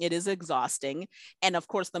tiring. It is exhausting. And of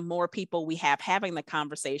course, the more people we have having the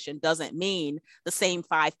conversation doesn't mean the same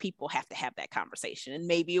 5 people have to have that conversation. And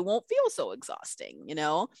maybe it won't feel so exhausting, you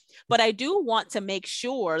know, but I do want to make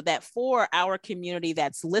sure that for our community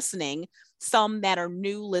that's listening, some that are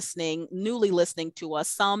newly listening to us,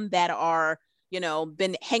 some that are, you know,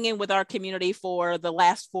 been hanging with our community for the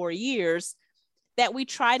last 4 years, that we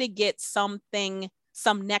try to get some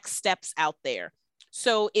next steps out there.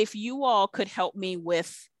 So if you all could help me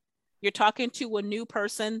with, you're talking to a new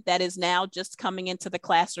person that is now just coming into the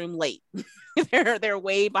classroom late. they're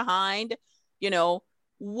way behind, you know,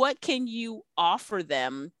 what can you offer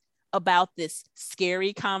them about this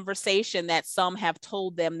scary conversation that some have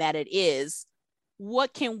told them that it is?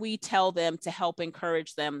 What can we tell them to help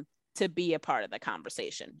encourage them to be a part of the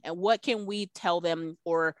conversation? And what can we tell them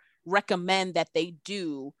or recommend that they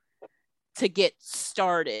do to get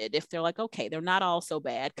started if they're like, okay, they're not all so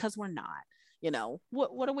bad, because we're not, you know?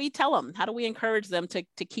 What do we tell them? How do we encourage them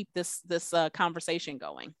to keep this conversation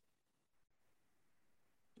going?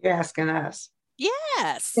 You're asking us.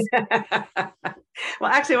 Yes.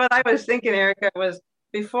 Well, actually, what I was thinking, Erica, was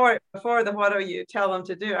before the what do you tell them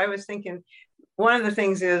to do, I was thinking one of the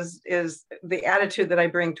things is the attitude that I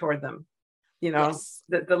bring toward them. You know, yes.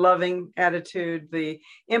 the loving attitude, the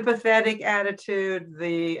empathetic attitude,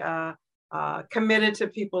 the committed to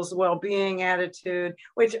people's well-being attitude,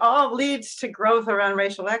 which all leads to growth around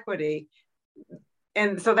racial equity.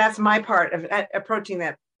 And so that's my part of approaching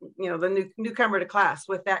that, you know, the newcomer to class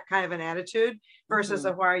with that kind of an attitude versus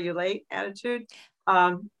a why are you late attitude.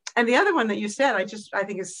 And the other one that you said, I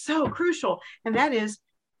think is so crucial. And that is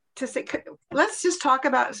to say, let's just talk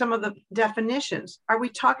about some of the definitions. Are we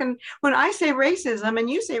talking, when I say racism and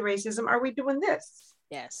you say racism, are we doing this?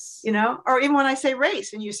 Yes. You know, or even when I say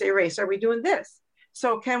race and you say race, are we doing this?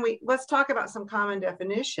 So let's talk about some common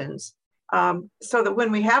definitions, so that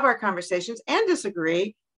when we have our conversations and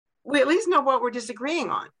disagree, we at least know what we're disagreeing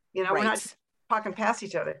on. You know, right. We're not talking past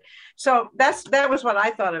each other. So that was what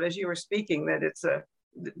I thought of as you were speaking, that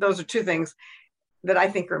those are 2 things that I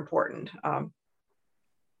think are important.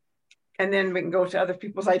 And then we can go to other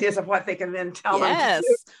people's ideas of what they can then tell them. Yes.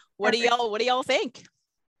 What do y'all think?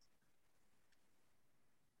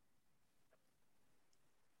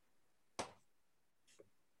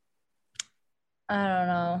 I don't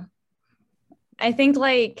know. I think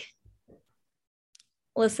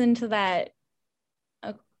listen to that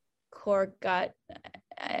core gut.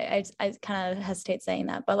 I kind of hesitate saying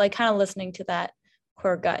that, but kind of listening to that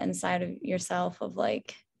core gut inside of yourself of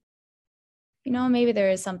you know, maybe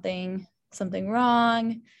there is something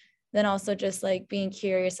wrong. Then also just being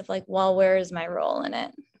curious of well, where is my role in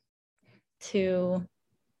it to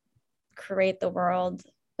create the world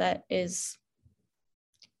that is,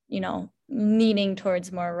 you know, leaning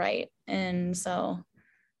towards more right. And so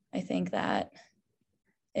I think that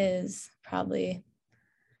is probably,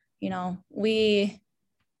 you know,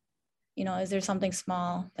 is there something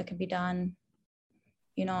small that can be done?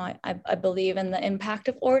 You know, I believe in the impact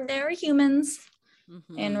of ordinary humans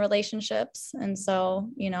in relationships. And so,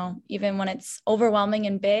 you know, even when it's overwhelming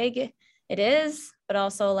and big, it is, but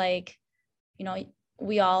also you know,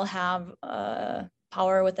 we all have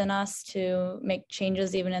power within us to make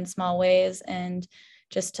changes even in small ways. And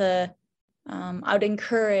just to I would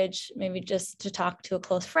encourage maybe just to talk to a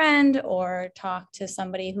close friend or talk to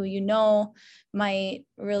somebody who you know might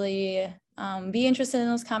really be interested in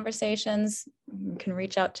those conversations. You can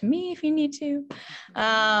reach out to me if you need to.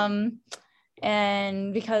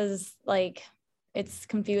 And because like it's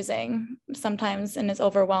confusing sometimes and it's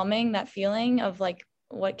overwhelming, that feeling of like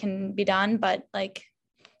what can be done, but like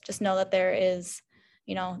just know that there is,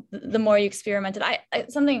 you know, the more you experiment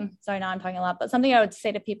it. Something, sorry, now I'm talking a lot, but something I would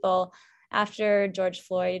say to people after George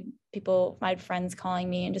Floyd, my had friends calling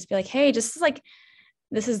me and just be like, hey, just like,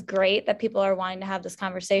 this is great that people are wanting to have this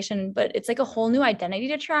conversation, but it's like a whole new identity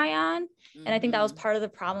to try on. Mm-hmm. And I think that was part of the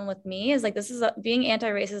problem with me, is like, being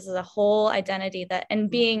anti-racist is a whole identity that, and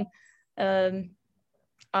being,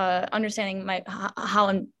 understanding how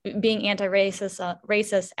I'm being anti-racist,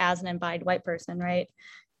 racist as an embodied white person, right,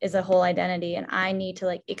 is a whole identity. And I need to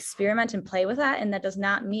like experiment and play with that. And that does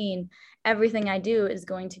not mean everything I do is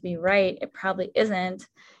going to be right. It probably isn't.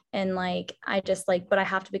 And like, but I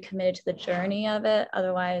have to be committed to the journey of it.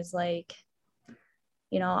 Otherwise, like,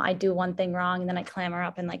 you know, I do one thing wrong and then I clamor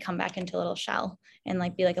up and like come back into a little shell and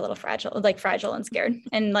like be like a little fragile and scared,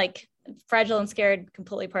 and like fragile and scared,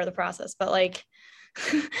 completely part of the process. But like,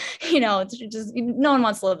 you know, it's just, no one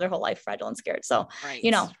wants to live their whole life fragile and scared. So, right.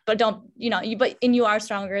 You know, but don't, you know, you are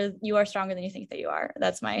stronger than you think that you are.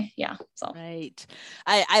 That's so. Right.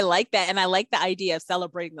 I like that. And I like the idea of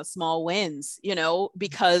celebrating the small wins, you know,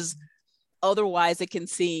 because otherwise it can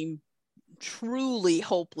seem truly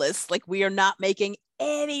hopeless. Like we are not making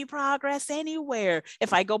any progress anywhere.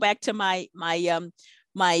 If I go back to my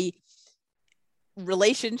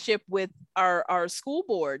relationship with our school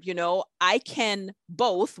board, you know, I can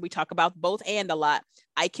both, we talk about both and a lot,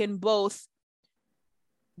 I can both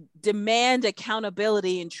demand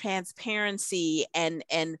accountability and transparency and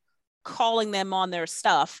calling them on their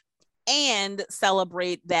stuff, and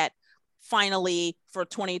celebrate that finally for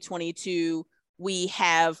 2022 we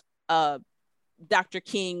have Dr.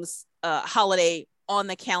 King's holiday on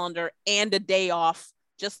the calendar and a day off,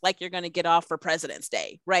 just like you're going to get off for President's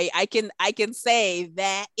Day, right? I can say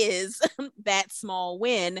that is that small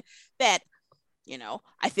win that, you know,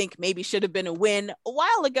 I think maybe should have been a win a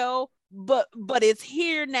while ago, but it's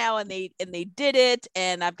here now, and they did it.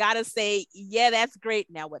 And I've got to say, yeah, that's great.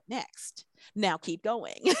 Now what next? Now keep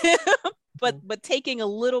going. but taking a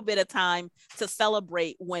little bit of time to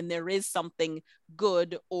celebrate when there is something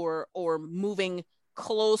good or moving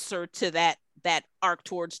closer to that arc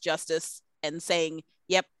towards justice, and saying,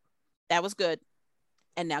 yep, that was good,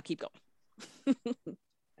 and now keep going.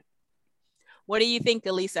 What do you think,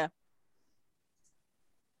 Elisa?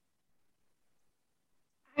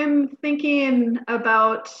 I'm thinking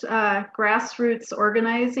about grassroots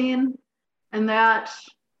organizing, and that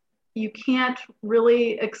you can't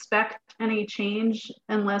really expect any change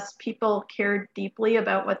unless people care deeply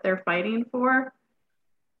about what they're fighting for.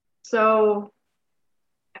 So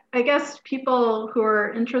I guess people who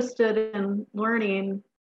are interested in learning,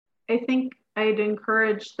 I think I'd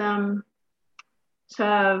encourage them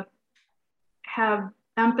to have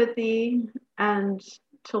empathy and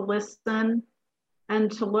to listen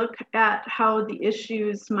and to look at how the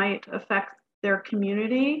issues might affect their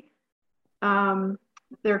community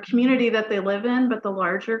that they live in, but the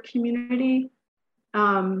larger community.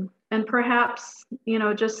 And perhaps, you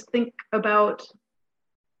know, just think about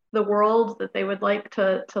the world that they would like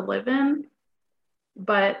to live in.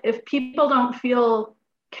 But if people don't feel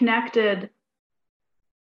connected,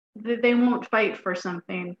 they won't fight for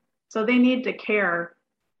something. So they need to care.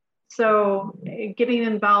 So getting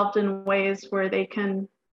involved in ways where they can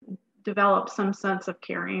develop some sense of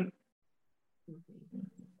caring.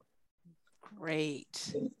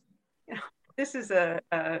 Great. Yeah, this is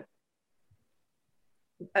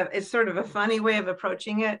it's sort of a funny way of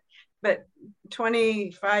approaching it, but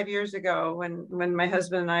 25 years ago, when my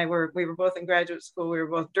husband and I we were both in graduate school, we were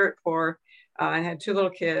both dirt poor, and had two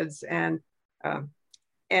little kids, and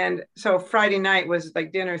so Friday night was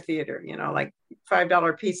like dinner theater, you know, like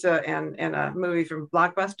 $5 pizza and a movie from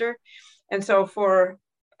Blockbuster. And so for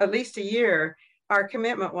at least a year, our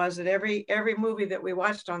commitment was that every movie that we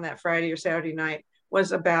watched on that Friday or Saturday night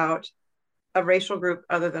was about a racial group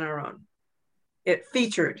other than our own. It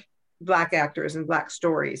featured Black actors and Black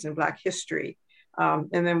stories and Black history. And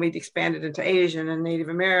then we'd expanded into Asian and Native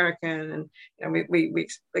American, and we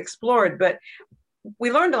explored, but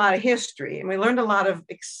we learned a lot of history, and we learned a lot of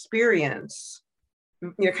experience,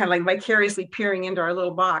 you know, kind of like vicariously peering into our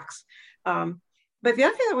little box. But the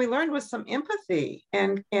other thing that we learned was some empathy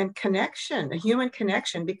and connection, a human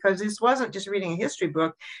connection, because this wasn't just reading a history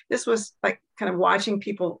book. This was like kind of watching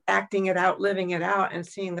people acting it out, living it out, and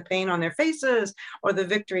seeing the pain on their faces or the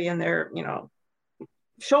victory in their, you know,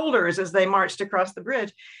 shoulders as they marched across the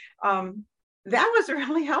bridge. That was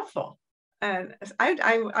really helpful. And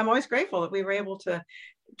I'm always grateful that we were able to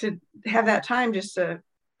have that time just to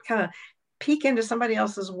kind of peek into somebody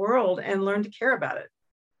else's world and learn to care about it.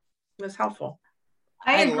 It was helpful.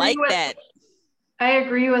 I like that. I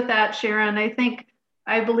agree with that, Sharon. I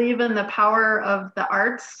believe in the power of the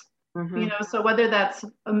arts, you know, so whether that's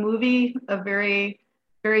a movie, a very,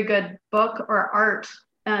 very good book, or art.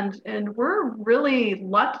 And we're really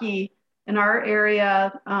lucky in our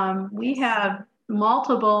area. We have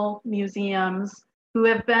multiple museums who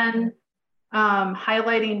have been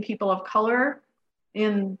highlighting people of color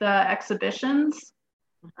in the exhibitions.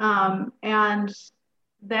 And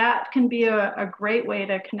that can be a great way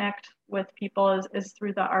to connect with people is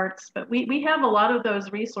through the arts. But we have a lot of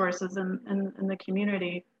those resources in the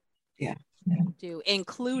community. Yeah. Do,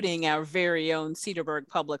 including our very own Cedarburg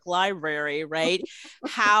Public Library, right?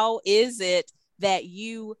 How is it that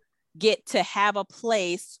you get to have a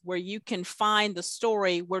place where you can find the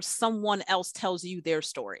story where someone else tells you their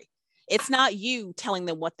story? It's not you telling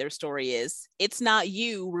them what their story is. It's not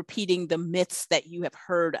you repeating the myths that you have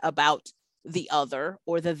heard about the other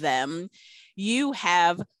or the them. You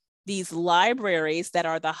have these libraries that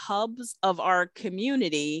are the hubs of our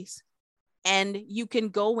communities, and you can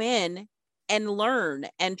go in and learn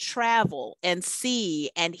and travel and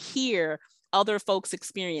see and hear other folks'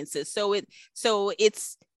 experiences. So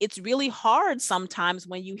it's really hard sometimes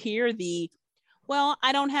when you hear well,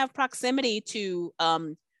 I don't have proximity to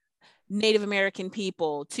Native American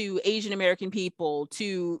people, to Asian American people,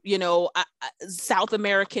 to, South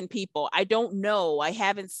American people. I don't know. I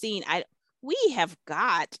haven't seen. We have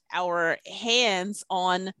got our hands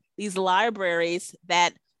on these libraries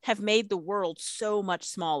that have made the world so much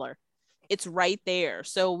smaller. It's right there.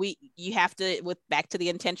 So you have to, back to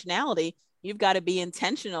the intentionality, you've got to be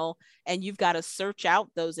intentional, and you've got to search out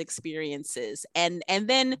those experiences. And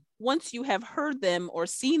then once you have heard them or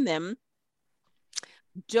seen them,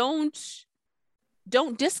 don't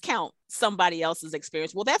discount somebody else's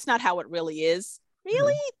experience. Well, that's not how it really is.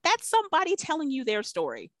 Really? That's somebody telling you their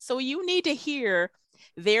story. So you need to hear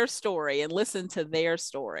their story and listen to their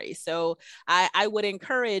story. So I would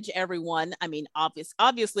encourage everyone,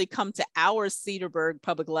 obviously come to our Cedarburg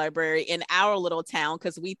Public Library in our little town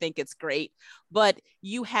because we think it's great, but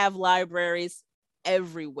you have libraries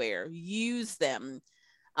everywhere. Use them,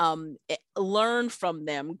 learn from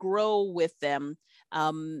them, grow with them.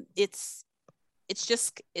 It's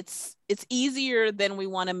easier than we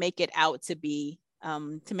want to make it out to be,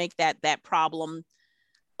 to make that problem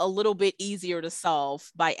a little bit easier to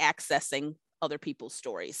solve by accessing other people's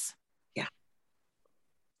stories. Yeah.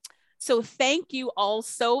 So thank you all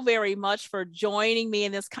so very much for joining me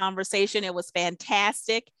in this conversation. It was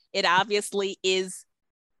fantastic. It obviously is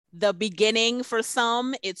the beginning for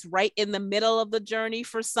some. It's right in the middle of the journey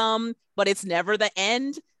for some, but it's never the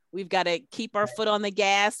end. We've got to keep our foot on the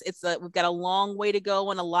gas. We've got a long way to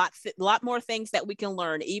go and a lot more things that we can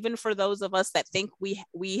learn. Even for those of us that think we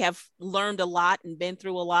have learned a lot and been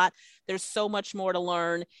through a lot, there's so much more to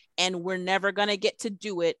learn, and we're never going to get to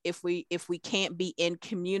do it if we can't be in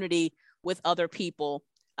community with other people,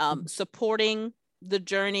 supporting the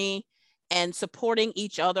journey and supporting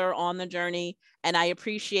each other on the journey. And I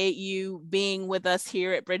appreciate you being with us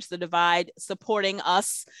here at Bridge the Divide, supporting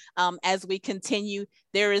us as we continue.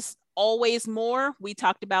 There is always more. We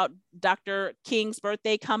talked about Dr. King's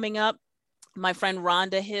birthday coming up. My friend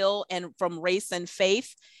Rhonda Hill from Race and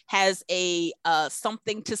Faith has a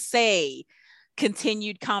Something to Say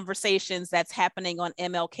continued conversations that's happening on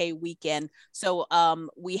MLK weekend. So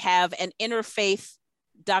we have an interfaith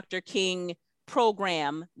Dr. King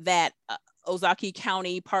program that Ozaukee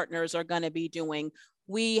County partners are going to be doing.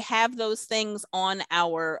 We have those things on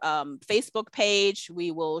our Facebook page.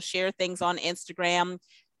 We will share things on Instagram.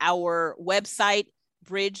 Our website,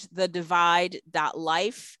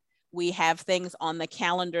 bridgethedivide.life. We have things on the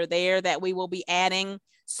calendar there that we will be adding.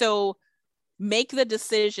 So make the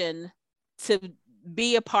decision to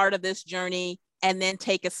be a part of this journey and then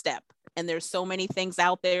take a step. And there's so many things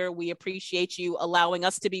out there. We appreciate you allowing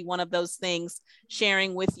us to be one of those things,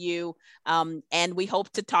 sharing with you. And we hope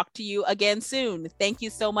to talk to you again soon. Thank you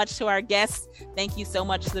so much to our guests. Thank you so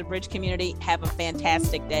much to the Bridge community. Have a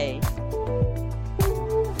fantastic day.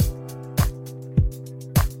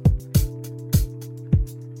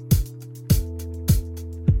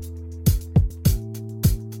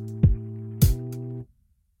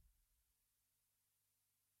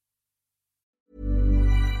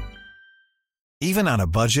 Even on a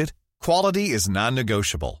budget, quality is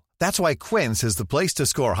non-negotiable. That's why Quince is the place to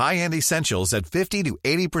score high-end essentials at 50 to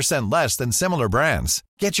 80% less than similar brands.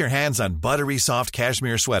 Get your hands on buttery soft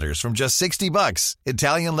cashmere sweaters from just $60,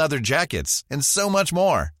 Italian leather jackets, and so much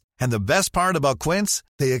more. And the best part about Quince,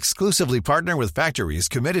 they exclusively partner with factories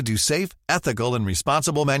committed to safe, ethical, and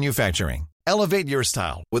responsible manufacturing. Elevate your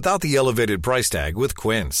style without the elevated price tag with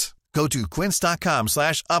Quince. Go to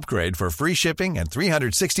quince.com/upgrade for free shipping and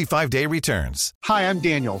 365-day returns. Hi, I'm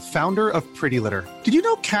Daniel, founder of Pretty Litter. Did you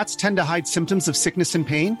know cats tend to hide symptoms of sickness and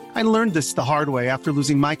pain? I learned this the hard way after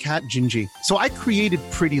losing my cat, Gingy. So I created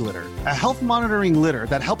Pretty Litter, a health monitoring litter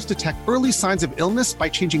that helps detect early signs of illness by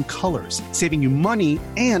changing colors, saving you money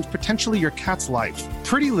and potentially your cat's life.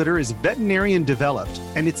 Pretty Litter is veterinarian developed,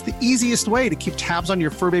 and it's the easiest way to keep tabs on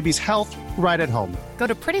your fur baby's health right at home. Go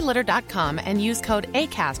to prettylitter.com and use code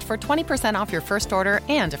ACAST for 20% off your first order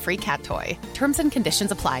and a free cat toy. Terms and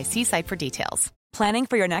conditions apply. See site for details. Planning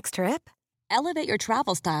for your next trip? Elevate your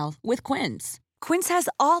travel style with Quince. Quince has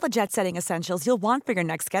all the jet-setting essentials you'll want for your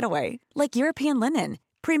next getaway, like European linen,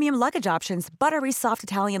 premium luggage options, buttery soft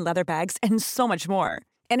Italian leather bags, and so much more.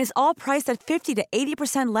 And is all priced at 50 to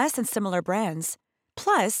 80% less than similar brands.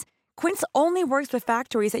 Plus, Quince only works with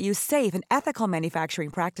factories that use safe and ethical manufacturing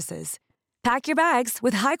practices. Pack your bags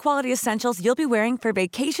with high-quality essentials you'll be wearing for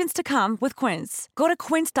vacations to come with Quince. Go to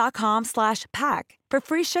quince.com/pack for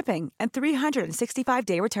free shipping and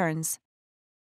 365-day returns.